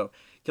hotel window,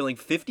 killing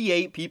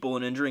 58 people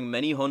and injuring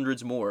many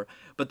hundreds more.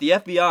 But the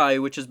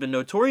FBI, which has been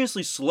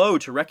notoriously slow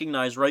to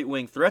recognize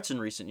right-wing threats in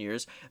recent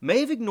years,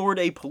 may have ignored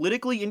a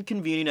politically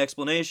inconvenient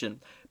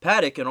explanation.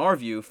 Paddock, in our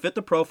view, fit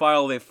the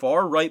profile of a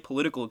far-right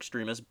political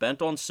extremist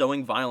bent on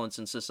sowing violence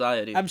in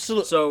society.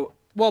 Absolutely. So,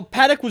 Well,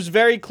 Paddock was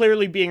very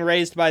clearly being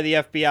raised by the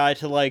FBI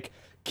to, like,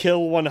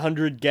 kill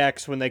 100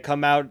 Geks when they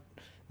come out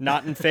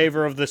not in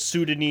favor of the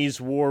Sudanese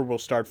war we'll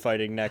start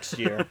fighting next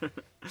year.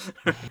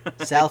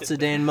 South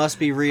Sudan must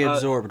be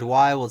reabsorbed.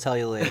 Why? We'll tell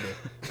you later.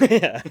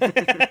 Yeah.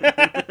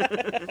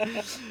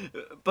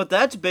 but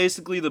that's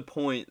basically the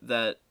point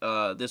that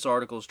this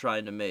article is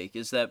trying to make,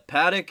 is that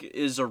Paddock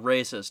is a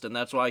racist, and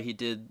that's why he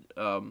did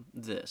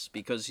this,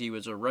 because he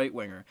was a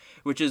right-winger,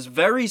 which is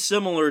very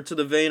similar to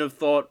the vein of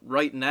thought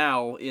right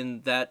now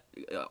in that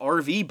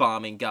RV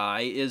bombing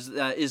guy, is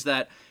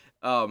that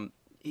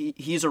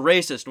he's a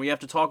racist. We have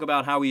to talk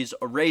about how he's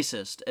a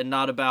racist and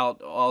not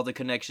about all the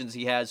connections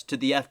he has to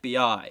the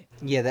FBI.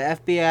 Yeah, the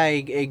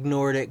FBI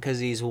ignored it because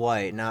he's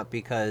white, not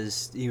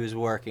because he was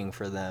working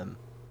for them.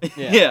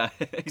 Yeah,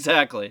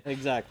 exactly.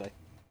 Exactly.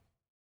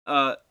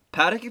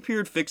 Paddock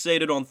appeared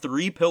fixated on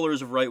 3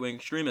 pillars of right-wing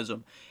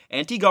extremism: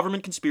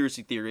 anti-government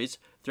conspiracy theories,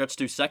 threats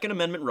to Second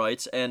Amendment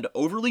rights, and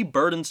overly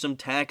burdensome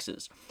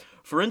taxes.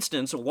 For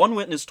instance, one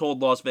witness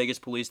told Las Vegas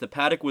police that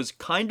Paddock was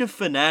kind of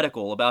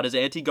fanatical about his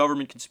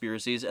anti-government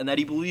conspiracies and that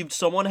he believed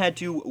someone had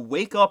to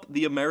wake up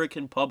the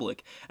American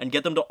public and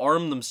get them to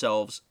arm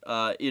themselves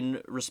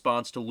in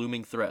response to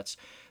looming threats.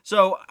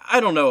 So,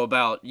 I don't know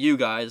about you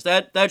guys.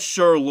 That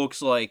sure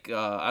looks like,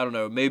 I don't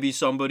know, maybe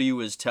somebody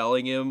was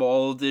telling him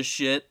all of this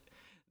shit.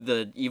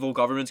 The evil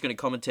government's gonna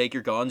come and take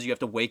your guns. You have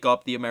to wake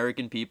up the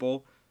American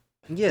people.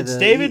 Yeah, It's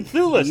David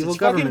Thewlis. evil It's fucking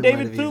government David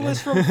might have even-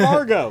 Thewlis from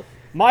Fargo.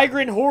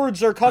 Migrant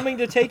hordes are coming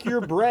to take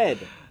your bread.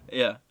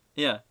 Yeah.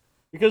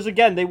 Because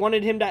again, they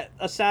wanted him to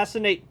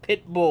assassinate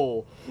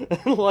Pitbull,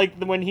 like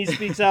when he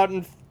speaks out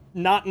and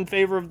not in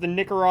favor of the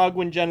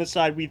Nicaraguan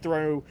genocide we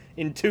throw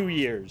in 2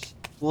 years.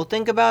 Well,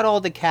 think about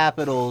all the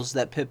capitals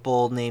that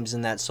Pitbull names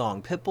in that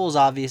song. Pitbull's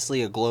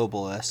obviously a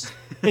globalist.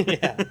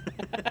 Yeah.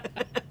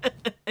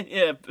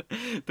 Yeah,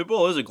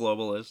 Pitbull is a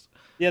globalist.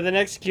 Yeah, the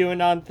next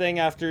QAnon thing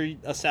after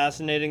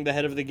assassinating the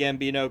head of the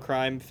Gambino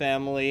crime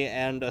family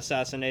and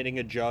assassinating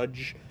a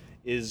judge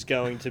is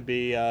going to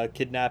be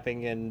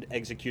kidnapping and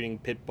executing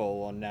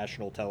Pitbull on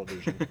national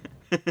television.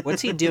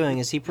 What's he doing?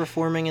 Is he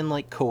performing in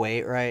like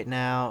Kuwait right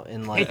now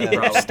in like a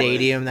Probably.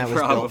 stadium that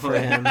was built for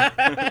him?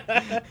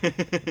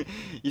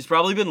 He's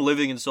probably been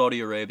living in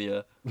Saudi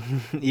Arabia.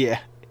 Yeah.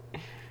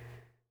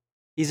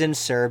 He's in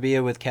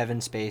Serbia with Kevin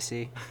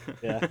Spacey.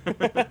 Yeah.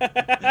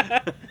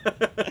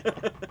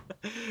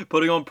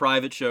 Putting on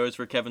private shows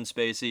for Kevin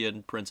Spacey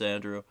and Prince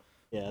Andrew.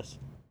 Yes.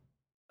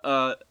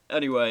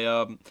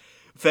 Anyway,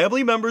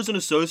 family members and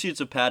associates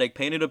of Paddock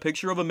painted a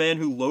picture of a man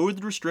who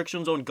loathed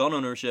restrictions on gun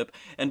ownership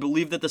and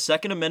believed that the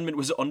Second Amendment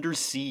was under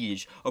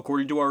siege,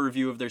 according to our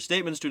review of their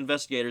statements to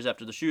investigators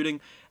after the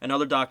shooting and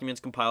other documents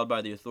compiled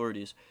by the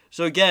authorities.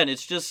 So again,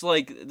 it's just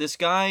like this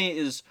guy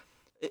is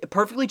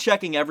perfectly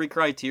checking every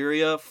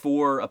criteria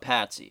for a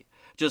patsy.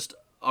 Just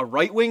a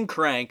right-wing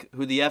crank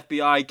who the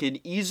FBI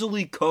can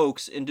easily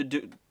coax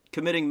into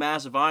committing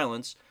mass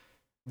violence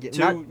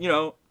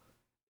to,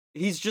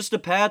 he's just a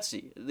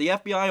patsy. The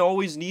FBI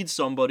always needs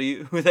somebody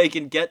who they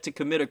can get to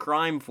commit a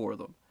crime for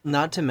them.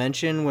 Not to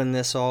mention, when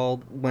this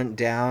all went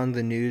down,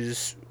 the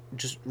news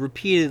just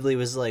repeatedly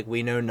was like,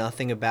 we know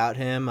nothing about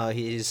him.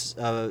 He's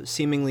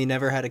seemingly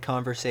never had a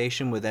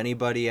conversation with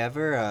anybody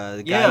ever.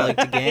 The guy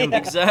liked to gamble.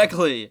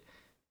 Exactly.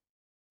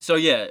 So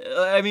yeah,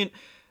 I mean,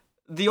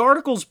 the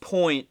article's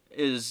point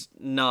is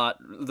not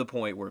the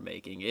point we're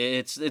making.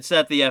 It's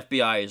that the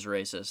FBI is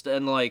racist,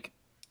 and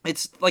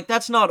it's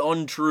that's not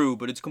untrue,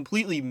 but it's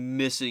completely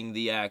missing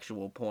the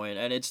actual point,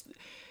 and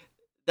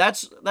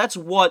that's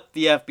what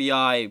the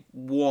FBI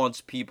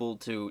wants people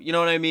to, you know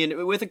what I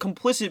mean? With a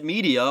complicit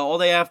media, all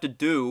they have to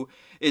do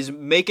is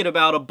make it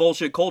about a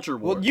bullshit culture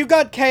war. Well, you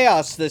got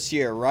Chaos this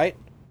year, right?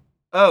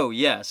 Oh,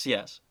 yes.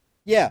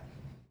 Yeah.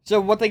 So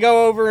what they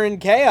go over in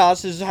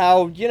Chaos is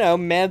how,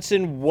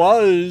 Manson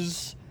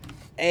was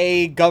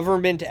a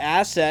government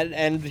asset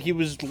and he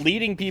was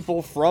leading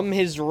people from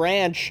his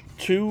ranch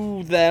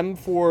to them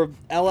for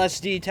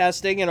LSD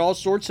testing and all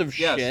sorts of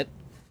shit.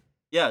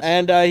 Yes.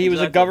 And he was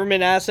a exactly.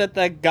 government asset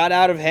that got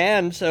out of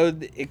hand, so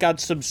it got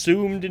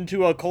subsumed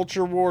into a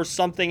culture war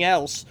something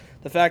else.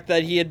 The fact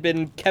that he had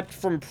been kept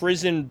from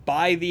prison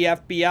by the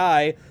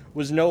FBI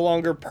was no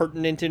longer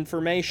pertinent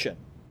information.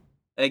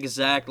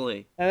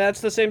 Exactly. And that's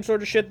the same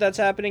sort of shit that's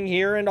happening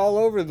here and all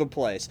over the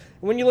place.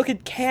 When you look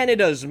at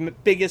Canada's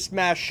biggest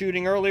mass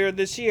shooting earlier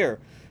this year,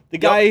 the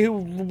guy who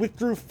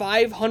withdrew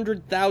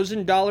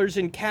 $500,000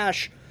 in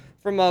cash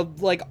from a,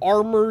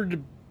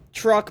 armored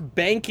truck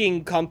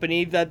banking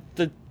company that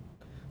the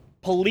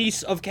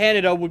police of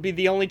Canada would be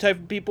the only type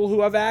of people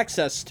who have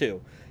access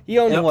to. He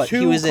owned And what,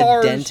 two he was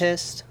cars. a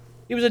dentist?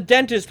 He was a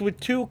dentist with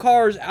 2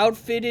 cars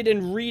outfitted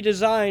and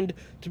redesigned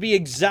to be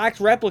exact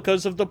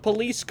replicas of the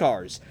police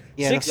cars.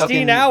 Yeah, and a 16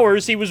 fucking-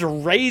 hours he was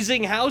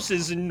raising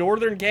houses in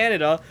northern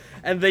Canada,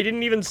 and they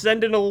didn't even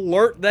send an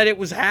alert that it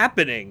was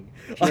happening.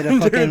 He had a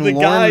Under fucking the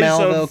Lorne guise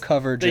Melville of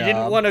cover they didn't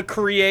job. want to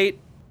create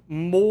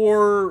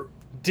more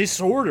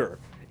disorder.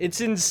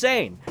 It's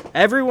insane.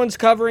 Everyone's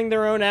covering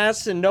their own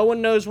ass, and no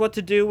one knows what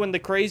to do when the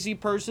crazy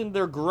person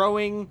they're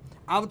growing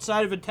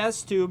outside of a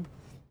test tube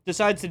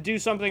decides to do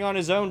something on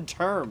his own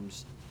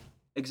terms.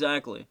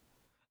 Exactly.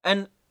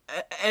 And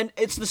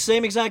it's the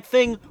same exact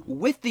thing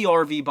with the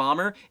RV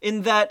bomber,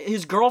 in that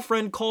his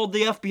girlfriend called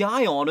the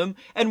FBI on him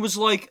and was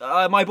like,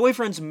 my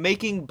boyfriend's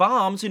making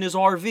bombs in his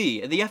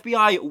RV. And the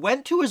FBI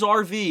went to his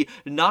RV,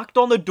 knocked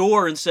on the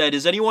door and said,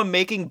 is anyone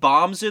making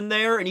bombs in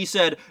there? And he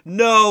said,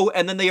 no.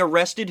 And then they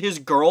arrested his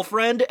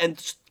girlfriend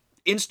and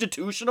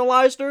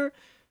institutionalized her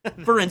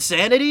for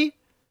insanity.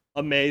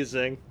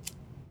 Amazing.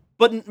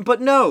 But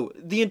no,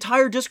 the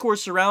entire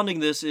discourse surrounding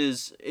this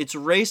is it's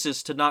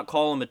racist to not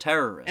call him a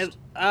terrorist.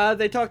 And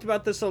they talked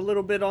about this a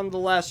little bit on the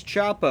last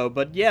Chapo,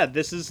 but yeah,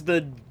 this is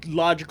the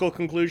logical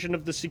conclusion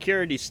of the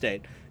security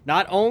state.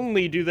 Not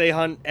only do they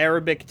hunt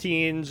Arabic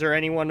teens or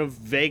anyone of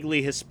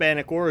vaguely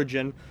Hispanic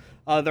origin,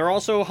 they're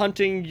also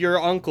hunting your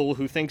uncle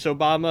who thinks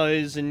Obama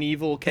is an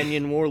evil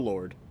Kenyan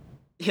warlord.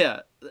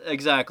 Yeah,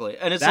 exactly.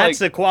 And it's That's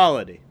like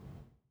equality.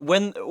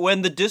 when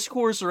the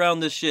discourse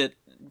around this shit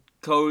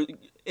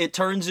it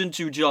turns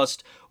into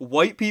just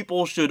white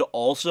people should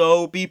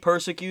also be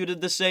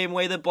persecuted the same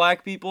way that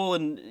black people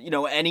and,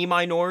 any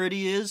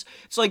minority is.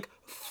 It's like,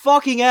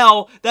 fucking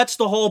hell, that's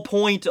the whole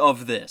point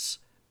of this.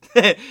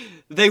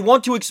 They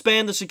want to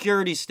expand the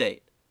security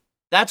state.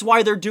 That's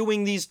why they're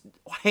doing these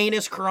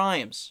heinous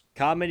crimes.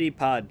 Comedy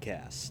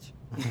podcast.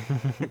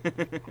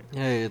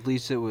 Hey, at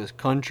least it was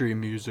country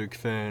music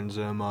fans,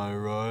 am I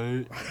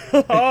right?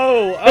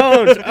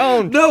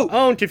 Owned. No,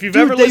 Owned. If you've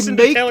dude, ever they listened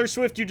to make- Taylor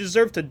Swift, you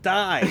deserve to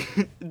die.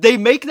 They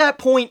make that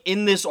point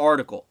in this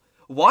article.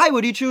 Why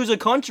would he choose a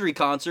country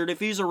concert if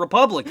he's a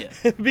Republican?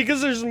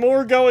 Because there's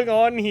more going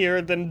on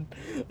here than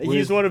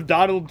he's one of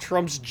Donald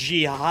Trump's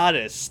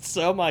jihadists.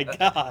 Oh my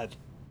god.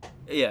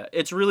 Yeah,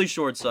 it's really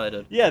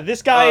short-sighted. Yeah,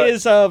 this guy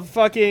is a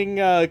fucking,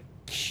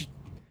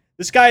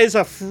 this guy is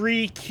a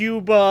free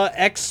Cuba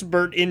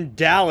expert in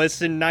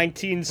Dallas in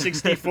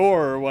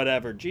 1964 or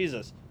whatever.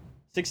 Jesus.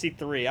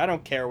 63. I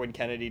don't care when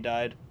Kennedy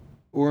died.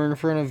 Or in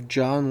front of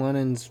John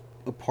Lennon's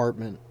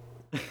apartment.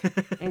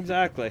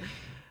 Exactly.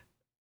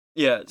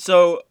 Yeah,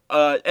 so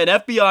an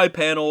FBI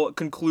panel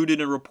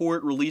concluded in a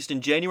report released in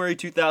January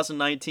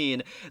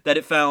 2019 that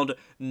it found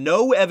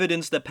no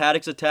evidence that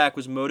Paddock's attack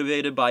was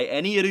motivated by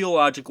any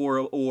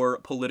ideological or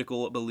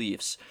political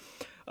beliefs.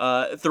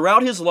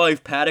 Throughout his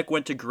life, Paddock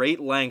went to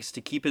great lengths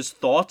to keep his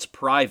thoughts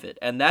private,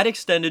 and that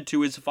extended to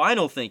his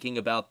final thinking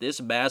about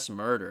this mass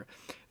murder.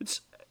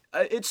 It's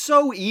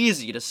so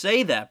easy to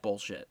say that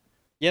bullshit.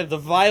 Yeah, the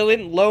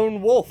violent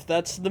lone wolf.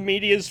 That's the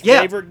media's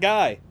Yeah. favorite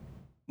guy.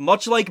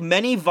 Much like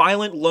many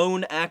violent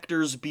lone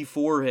actors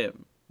before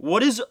him.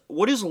 What is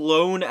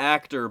lone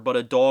actor but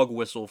a dog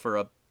whistle for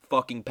a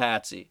fucking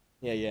patsy?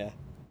 Yeah.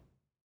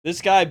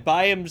 This guy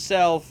by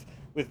himself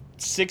with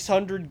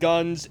 600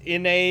 guns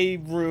in a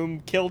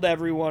room killed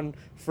everyone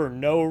for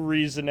no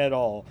reason at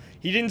all.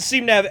 He didn't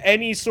seem to have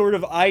any sort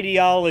of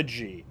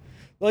ideology.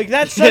 Like,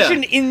 that's such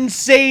an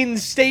insane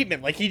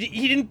statement. Like,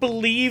 he didn't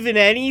believe in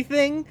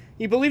anything.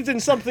 He believed in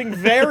something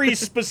very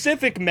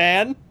specific,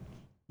 man.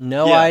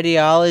 No Yeah.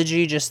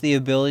 ideology, just the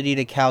ability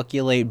to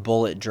calculate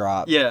bullet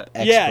drop. Yeah.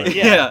 Expert.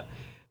 Yeah.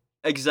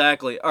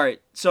 Exactly. All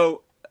right.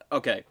 So,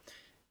 okay.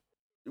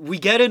 We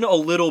get in a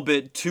little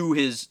bit to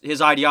his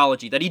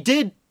ideology that he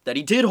did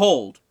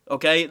hold.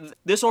 Okay?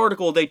 This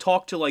article, they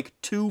talked to like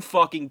 2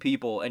 fucking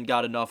people and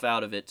got enough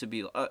out of it to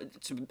be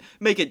to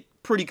make it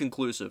pretty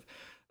conclusive.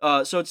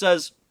 So it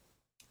says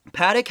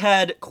Paddock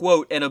had,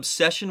 quote, an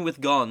obsession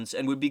with guns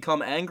and would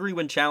become angry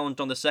when challenged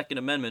on the Second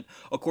Amendment,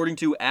 according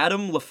to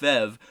Adam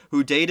Lefebvre,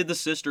 who dated the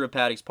sister of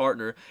Paddock's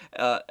partner.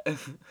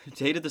 It's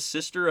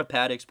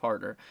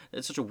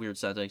such a weird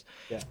sentence.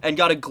 Yeah. And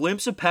got a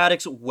glimpse of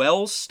Paddock's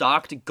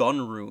well-stocked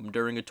gun room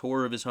during a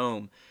tour of his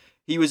home.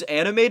 He was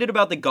animated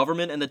about the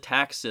government and the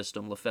tax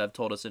system, Lefebvre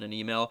told us in an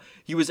email.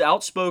 He was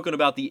outspoken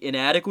about the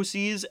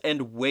inadequacies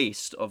and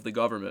waste of the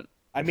government.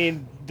 I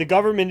mean, the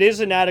government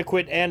is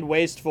inadequate and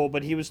wasteful,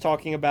 but he was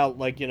talking about,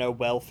 like,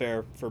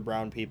 welfare for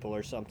brown people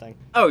or something.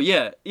 Oh,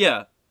 yeah,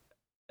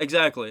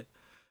 exactly.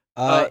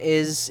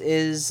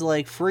 Is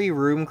like free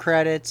room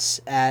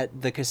credits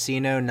at the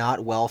casino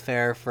not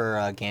welfare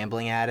for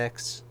gambling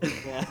addicts? And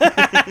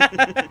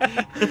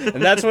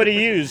that's what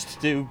he used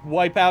to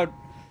wipe out,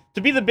 to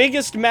be the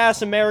biggest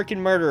mass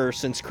American murderer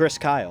since Chris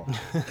Kyle.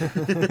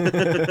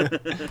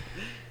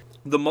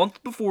 The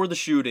month before the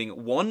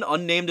shooting, one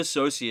unnamed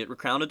associate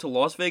recounted to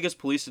Las Vegas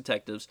police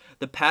detectives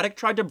that Paddock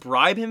tried to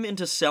bribe him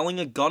into selling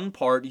a gun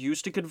part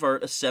used to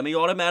convert a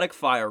semi-automatic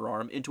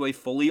firearm into a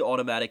fully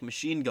automatic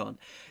machine gun,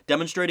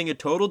 demonstrating a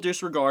total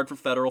disregard for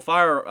federal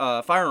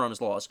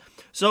firearms laws.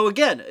 So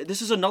again,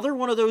 this is another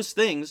one of those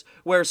things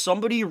where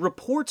somebody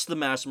reports the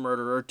mass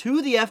murderer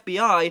to the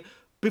FBI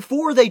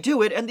before they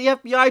do it, and the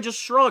FBI just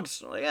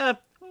shrugs, like,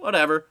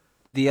 whatever.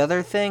 The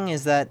other thing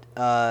is that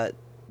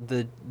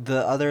the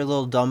other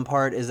little dumb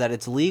part is that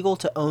it's legal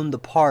to own the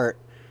part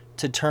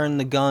to turn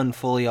the gun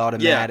fully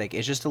automatic.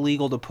 It's just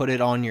illegal to put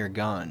it on your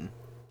gun.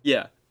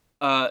 Yeah.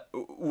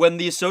 When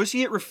the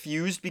associate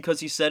refused because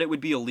he said it would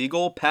be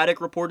illegal, Paddock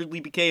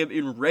reportedly became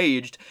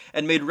enraged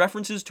and made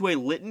references to a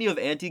litany of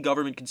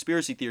anti-government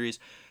conspiracy theories,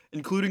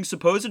 including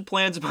supposed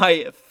plans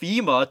by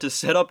FEMA to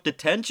set up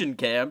detention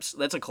camps,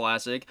 that's a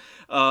classic,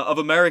 of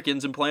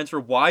Americans, and plans for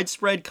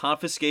widespread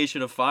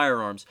confiscation of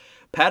firearms.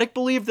 Paddock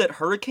believed that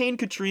Hurricane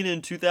Katrina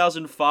in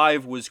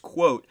 2005 was,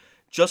 quote,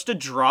 just a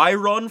dry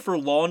run for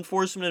law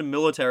enforcement and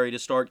military to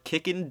start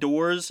kicking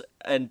doors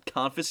and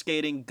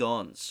confiscating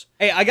guns.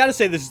 Hey, I gotta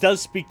say, this does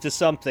speak to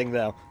something,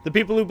 though. The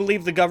people who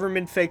believe the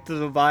government faked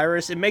the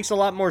virus, it makes a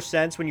lot more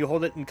sense when you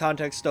hold it in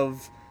context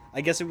of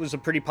I guess it was a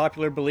pretty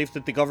popular belief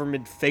that the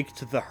government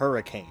faked the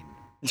hurricane.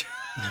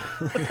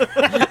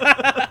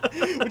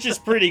 Which is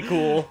pretty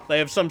cool. They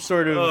have some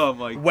sort of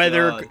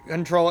weather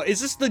control.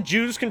 Is this the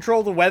Jews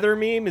control the weather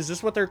meme? Is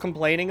this what they're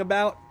complaining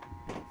about?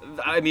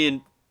 I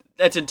mean,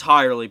 that's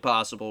entirely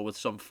possible with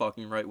some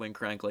fucking right-wing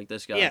crank like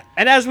this guy. Yeah,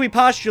 and as we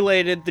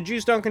postulated, the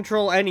Jews don't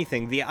control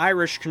anything. The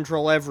Irish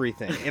control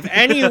everything. If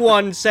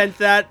anyone sent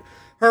that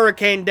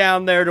hurricane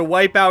down there to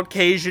wipe out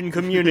Cajun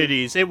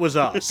communities, it was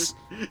us.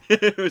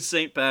 It was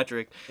St.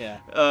 Patrick. Yeah.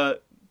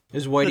 It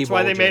was Whitey That's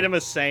why they Bulger. made him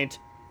a saint.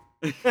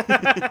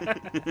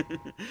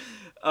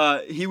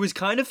 He was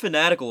kind of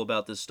fanatical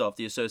about this stuff,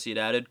 the Associate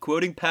added,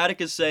 quoting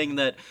Paddock as saying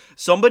that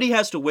somebody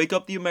has to wake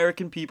up the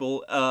American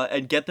people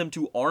and get them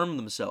to arm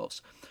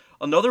themselves.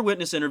 Another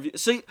witness interview.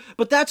 See,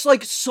 but that's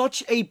like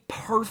such a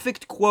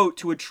perfect quote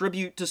to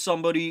attribute to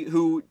somebody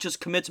who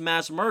just commits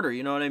mass murder.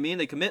 You know what I mean?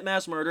 They commit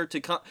mass murder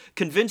to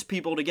convince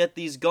people to get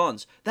these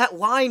guns. That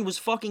line was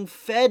fucking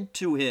fed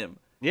to him.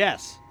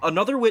 Yes.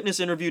 Another witness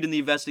interviewed in the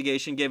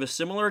investigation gave a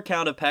similar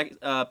account of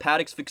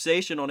Paddock's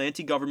fixation on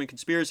anti-government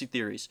conspiracy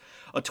theories.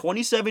 A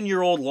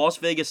 27-year-old Las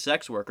Vegas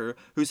sex worker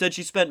who said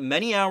she spent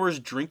many hours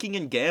drinking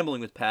and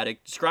gambling with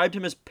Paddock described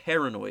him as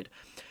paranoid,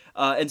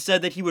 and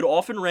said that he would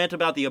often rant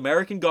about the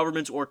American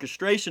government's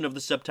orchestration of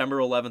the September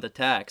 11th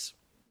attacks.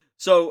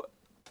 So,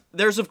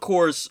 there's of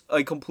course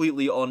a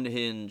completely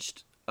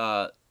unhinged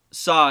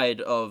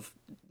side of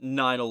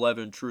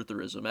 9/11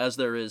 trutherism, as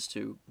there is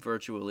to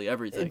virtually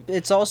everything.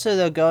 It's also,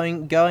 though,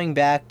 going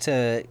back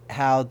to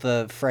how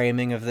the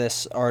framing of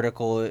this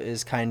article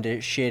is kind of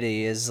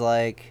shitty, is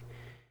like,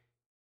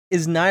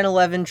 is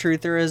 9/11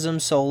 trutherism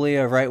solely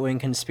a right-wing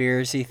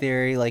conspiracy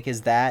theory? Like,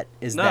 is that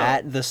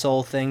the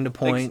sole thing to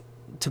point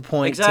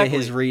exactly. to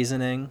his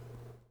reasoning?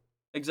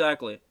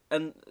 Exactly.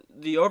 And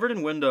the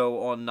Overton window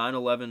on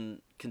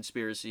 9/11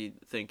 conspiracy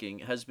thinking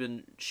has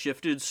been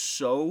shifted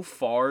so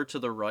far to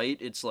the right,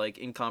 it's like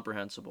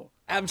incomprehensible.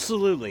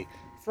 Absolutely.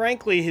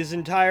 Frankly, his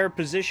entire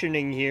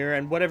positioning here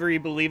and whatever he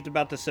believed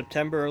about the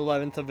September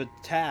 11th of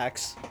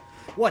attacks,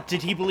 what,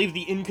 did he believe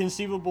the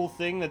inconceivable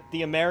thing that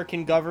the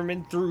American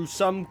government, through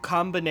some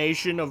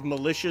combination of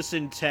malicious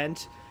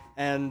intent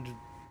and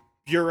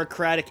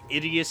bureaucratic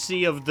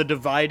idiocy of the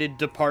divided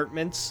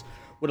departments,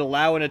 would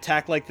allow an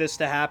attack like this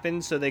to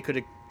happen so they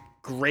could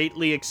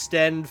greatly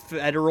extend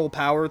federal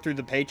power through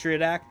the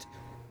Patriot Act?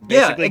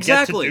 Basically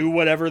exactly. Get to do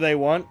whatever they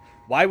want?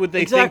 Why would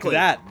they think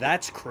that?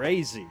 That's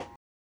crazy.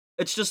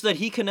 It's just that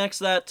he connects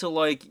that to,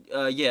 like,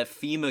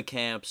 FEMA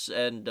camps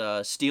and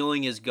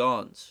stealing his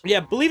guns. Yeah,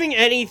 believing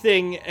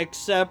anything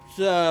except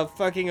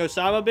fucking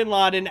Osama bin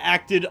Laden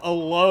acted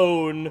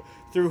alone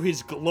through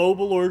his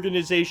global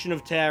organization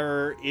of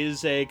terror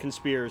is a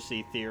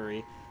conspiracy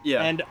theory.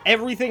 Yeah. And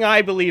everything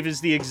I believe is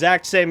the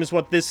exact same as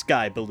what this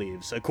guy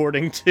believes,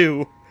 according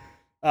to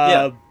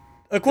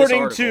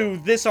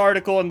this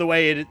article and the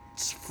way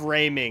it's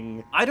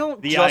framing. I don't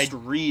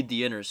read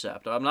The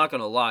Intercept. I'm not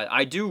gonna lie.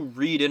 I do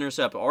read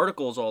Intercept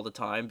articles all the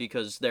time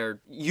because they're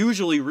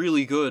usually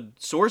really good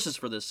sources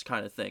for this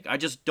kind of thing. I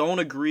just don't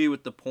agree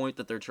with the point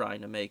that they're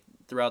trying to make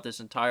throughout this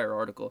entire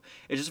article.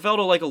 It just felt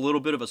like a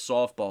little bit of a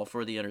softball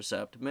for The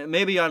Intercept.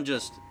 Maybe I'm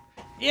just...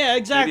 Yeah,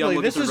 exactly.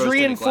 This is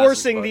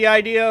reinforcing the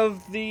idea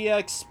of the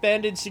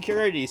expanded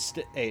security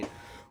state.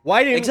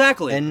 Why didn't...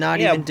 Exactly. And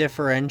not even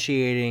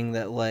differentiating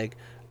that, like,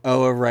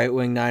 a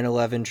right-wing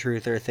 9/11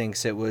 truther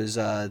thinks it was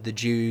the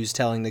Jews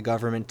telling the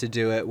government to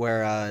do it,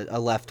 where a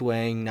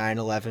left-wing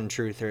 9/11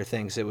 truther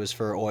thinks it was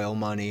for oil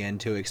money and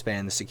to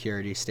expand the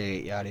security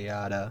state, yada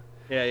yada.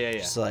 Yeah.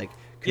 It's like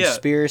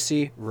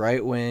conspiracy,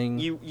 right-wing.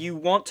 You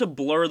want to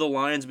blur the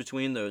lines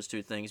between those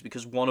two things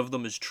because one of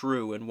them is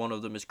true and one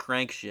of them is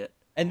crank shit.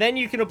 And then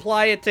you can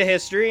apply it to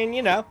history, and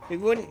it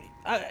wouldn't.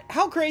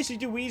 How crazy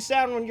do we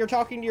sound when you're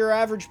talking to your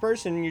average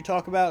person and you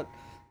talk about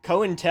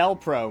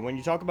COINTELPRO, when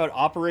you talk about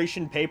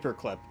Operation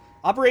Paperclip,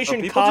 Operation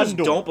Condor? Condor? People just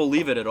don't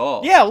believe it at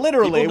all. Yeah,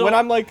 literally. When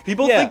I'm like,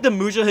 people think the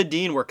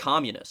Mujahideen were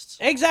communists.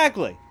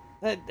 Exactly.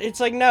 It's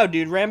like, no,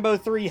 dude. Rambo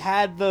 3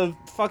 had the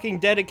fucking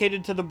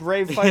dedicated to the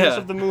brave fighters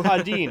of the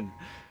Mujahideen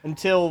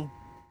until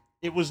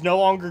it was no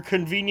longer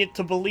convenient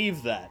to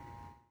believe that.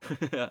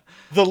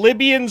 The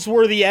Libyans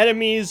were the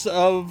enemies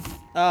of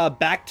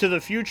Back to the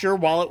Future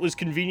while it was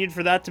convenient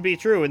for that to be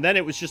true, and then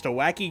it was just a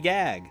wacky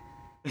gag.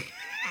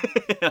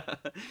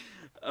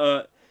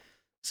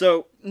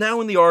 So now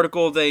in the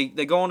article, they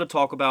go on to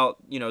talk about,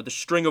 the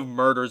string of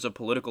murders of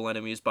political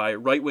enemies by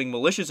right-wing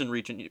militias in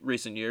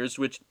recent years,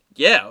 which,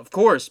 yeah, of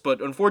course, but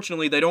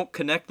unfortunately they don't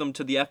connect them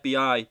to the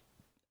FBI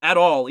at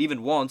all,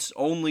 even once,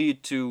 only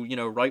to,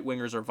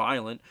 right-wingers are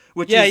violent,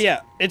 which is...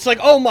 Yeah, it's like,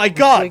 oh my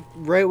god! It's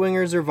like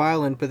right-wingers are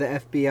violent, but the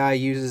FBI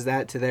uses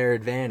that to their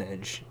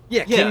advantage.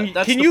 Yeah,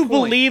 that's can the you point.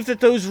 believe that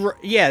those...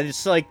 Yeah,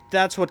 it's like,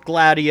 that's what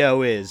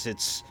Gladio is.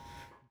 It's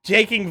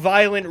taking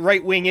violent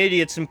right-wing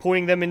idiots and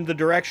pointing them in the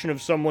direction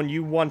of someone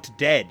you want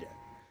dead.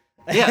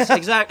 Yes,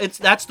 exactly.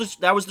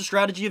 That was the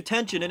strategy of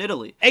tension in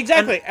Italy.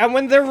 Exactly. And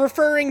when they're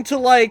referring to,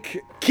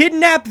 like,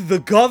 kidnap the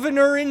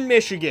governor in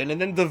Michigan,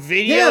 and then the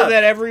video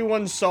that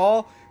everyone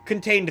saw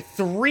contained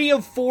 3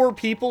 of 4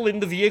 people in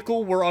the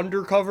vehicle were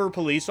undercover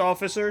police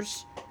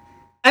officers.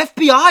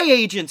 FBI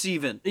agents,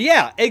 even.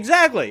 Yeah,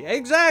 exactly.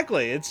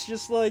 It's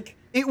just like...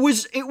 It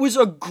was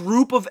a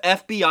group of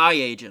FBI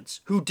agents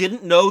who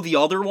didn't know the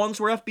other ones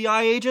were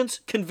FBI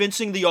agents,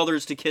 convincing the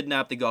others to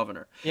kidnap the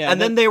governor. Yeah,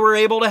 and then they were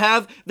able to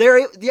have... They're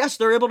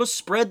able to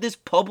spread this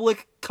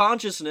public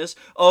consciousness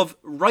of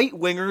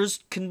right-wingers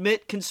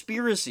commit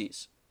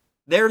conspiracies.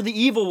 They're the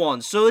evil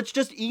ones, so it's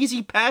just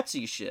easy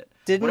patsy shit.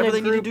 Didn't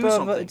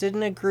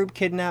a group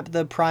kidnap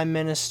the prime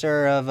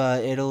minister of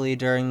Italy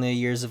during the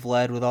Years of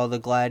Lead with all the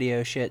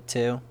Gladio shit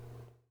too?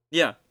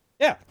 Yeah.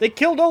 Yeah, they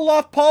killed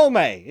Olof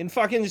Palme in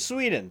fucking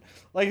Sweden.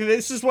 Like,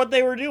 this is what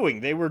they were doing.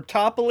 They were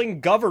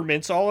toppling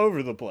governments all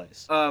over the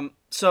place.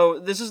 So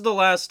this is the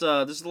last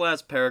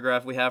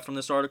paragraph we have from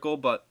this article,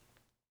 but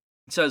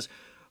it says,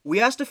 "We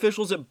asked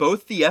officials at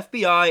both the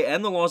FBI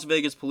and the Las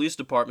Vegas Police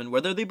Department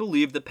whether they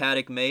believed that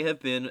Paddock may have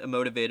been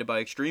motivated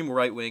by extreme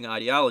right-wing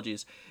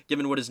ideologies,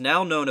 given what is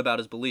now known about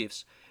his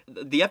beliefs.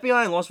 The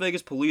FBI and Las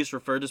Vegas Police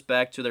referred us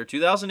back to their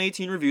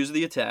 2018 reviews of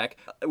the attack,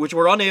 which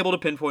were unable to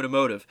pinpoint a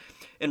motive.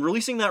 In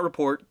releasing that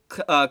report,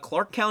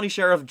 Clark County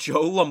Sheriff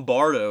Joe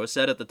Lombardo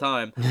said at the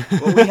time,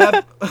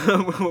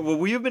 what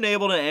we have been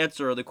able to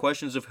answer are the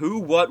questions of who,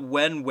 what,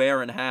 when,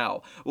 where, and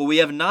how. What we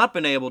have not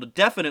been able to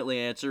definitely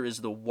answer is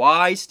the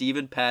why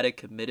Stephen Paddock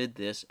committed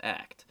this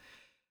act."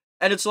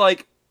 And it's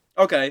like,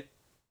 okay,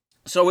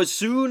 so as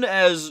soon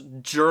as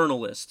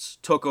journalists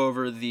took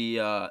over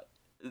the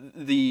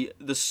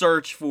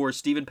search for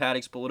Stephen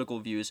Paddock's political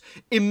views,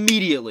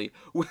 immediately,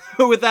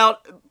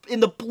 without, in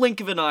the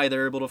blink of an eye,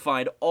 they're able to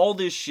find all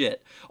this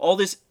shit, all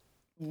this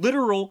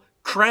literal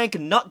crank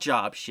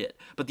nutjob shit.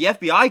 But the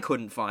FBI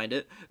couldn't find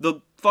it.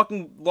 The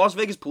fucking Las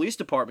Vegas Police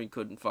Department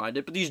couldn't find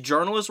it. But these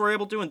journalists were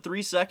able to in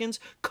 3 seconds?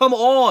 Come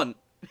on!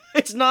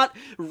 It's not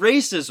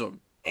racism.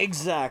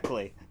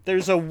 Exactly.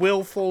 There's a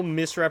willful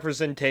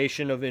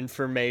misrepresentation of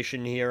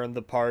information here on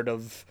the part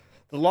of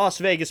the Las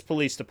Vegas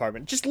Police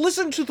Department. Just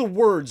listen to the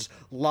words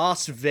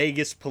Las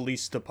Vegas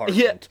Police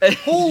Department. Yeah.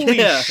 Holy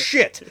Yeah.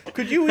 shit.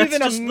 Could you That's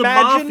even just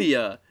imagine? the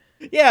mafia.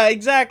 Yeah,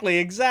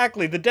 exactly.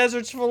 The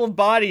desert's full of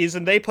bodies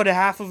and they put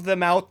half of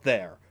them out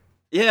there.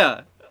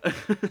 Yeah.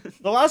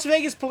 The Las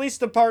Vegas Police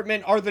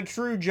Department are the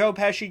true Joe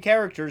Pesci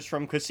characters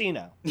from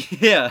Casino.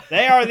 Yeah.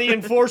 They are the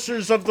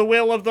enforcers of the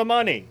will of the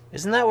money.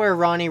 Isn't that where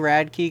Ronnie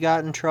Radke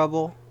got in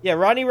trouble? Yeah,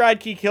 Ronnie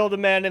Radke killed a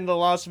man in the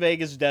Las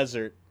Vegas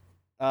desert.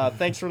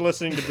 Thanks for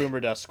listening to Boomer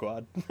Death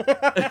Squad. We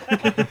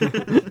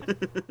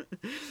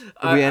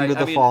end with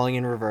the Falling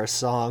in Reverse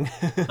song.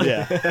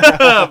 Yeah.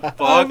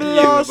 Fuck I've you,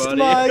 lost buddy.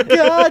 my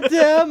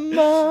goddamn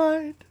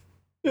mind.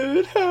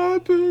 It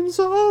happens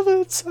all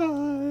the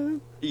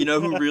time. You know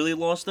who really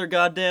lost their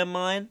goddamn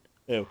mind?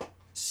 Ew.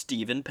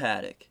 Stephen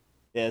Paddock.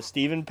 Yeah,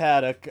 Stephen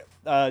Paddock.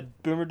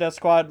 Boomer Death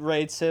Squad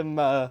rates him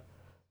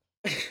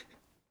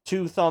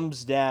 2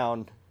 thumbs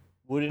down.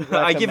 Wouldn't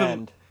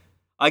recommend.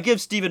 I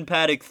give Stephen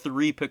Paddock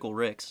 3 Pickle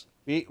Ricks.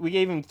 We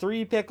gave him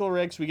 3 Pickle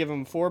Ricks. We give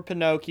him 4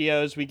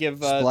 Pinocchios. We give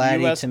the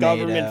Splatty U.S.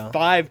 tomato. government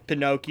 5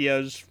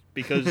 Pinocchios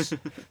because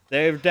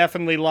they've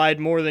definitely lied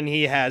more than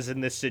he has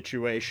in this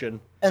situation.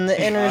 And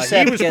the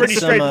Intercept he was pretty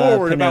gets some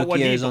straightforward about what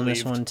he Pinocchios on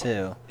this believed. one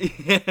too.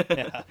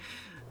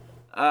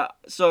 Yeah.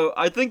 So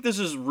I think this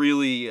is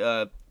really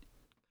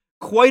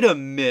quite a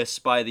miss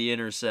by the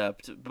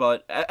Intercept,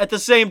 but at the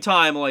same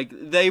time, like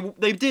they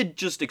did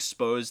just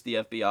expose the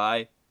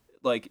FBI,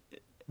 like.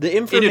 The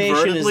information is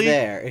Inadvertently.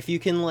 there. If you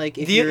can, like,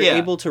 if you're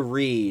able to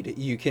read,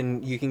 you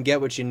can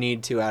get what you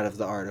need to out of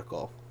the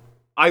article.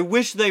 I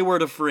wish they were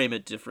to frame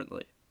it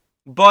differently,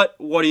 but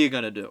what are you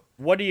gonna do?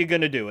 What are you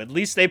gonna do? At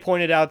least they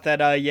pointed out that,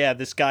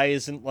 this guy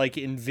isn't, like,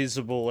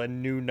 invisible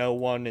and knew no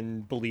one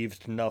and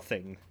believed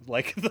nothing,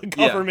 like the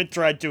government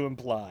tried to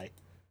imply.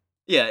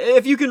 Yeah,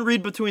 if you can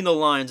read between the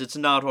lines, it's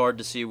not hard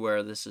to see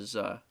where this is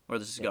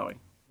going.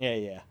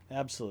 Yeah,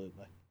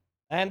 absolutely.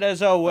 And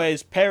as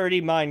always,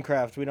 parody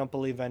Minecraft. We don't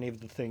believe any of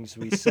the things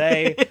we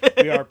say.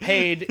 We are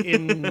paid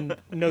in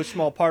no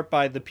small part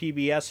by the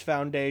PBS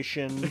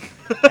Foundation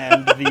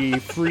and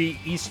the Free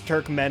East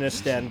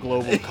Turkmenistan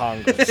Global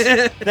Congress.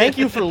 Thank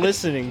you for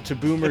listening to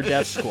Boomer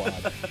Death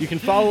Squad. You can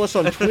follow us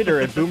on Twitter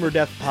at Boomer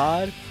Death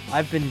Pod.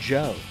 I've been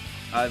Joe.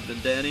 I've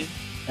been Danny.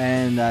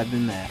 And I've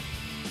been Matt.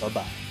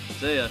 Bye-bye.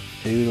 See ya.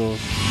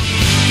 Toodles.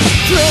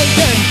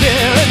 Drinking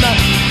beer in the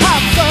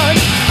hot sun.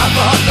 I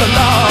fought the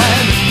law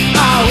and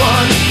I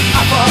won.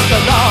 I fought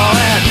the law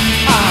and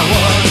I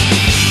won.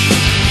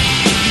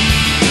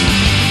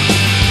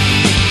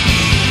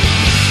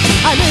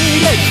 I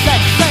needed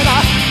sex and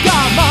I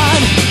got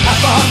mine. I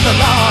fought the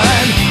law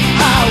and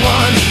I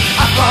won.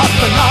 I fought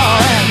the law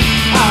and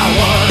I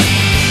won.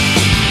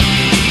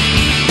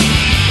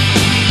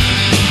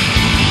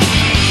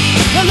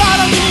 A lot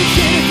of new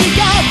shit if you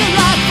got the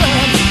right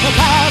friends. Of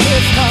how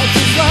this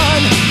country's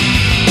run.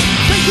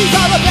 Drinkies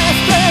are the best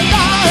friend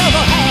I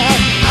ever had.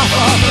 I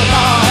fought the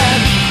law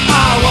and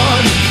I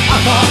won. I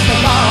fought the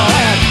law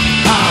and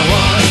I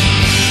won.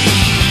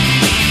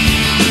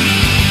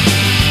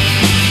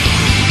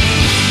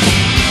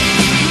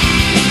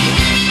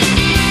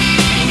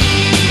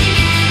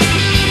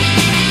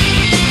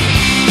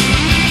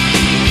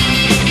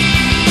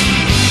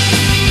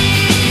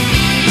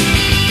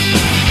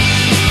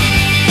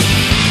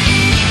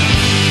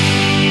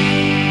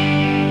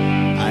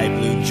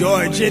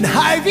 gorging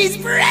Harvey's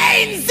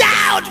brains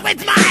out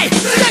with my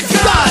next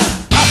gun.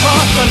 I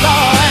fought the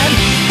law and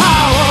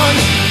I won.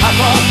 I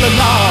fought the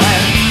law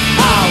and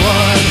I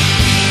won.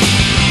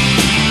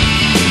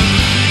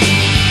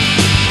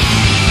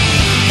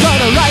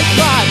 Gonna write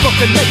my book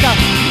and make $1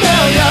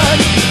 million.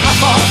 I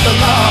fought the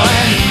law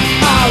and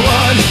I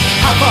won.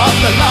 I fought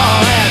the law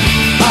and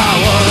I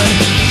won.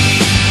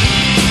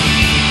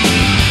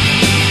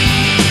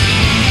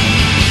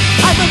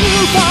 I'm a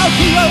newfound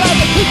hero at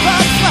the Ku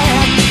Klux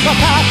Klan. My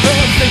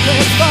patrons think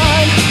it's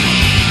fun.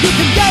 You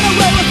can get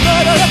away with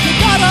murder if you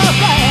got a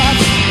plan.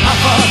 I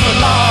fought the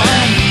law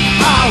and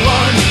I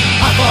won.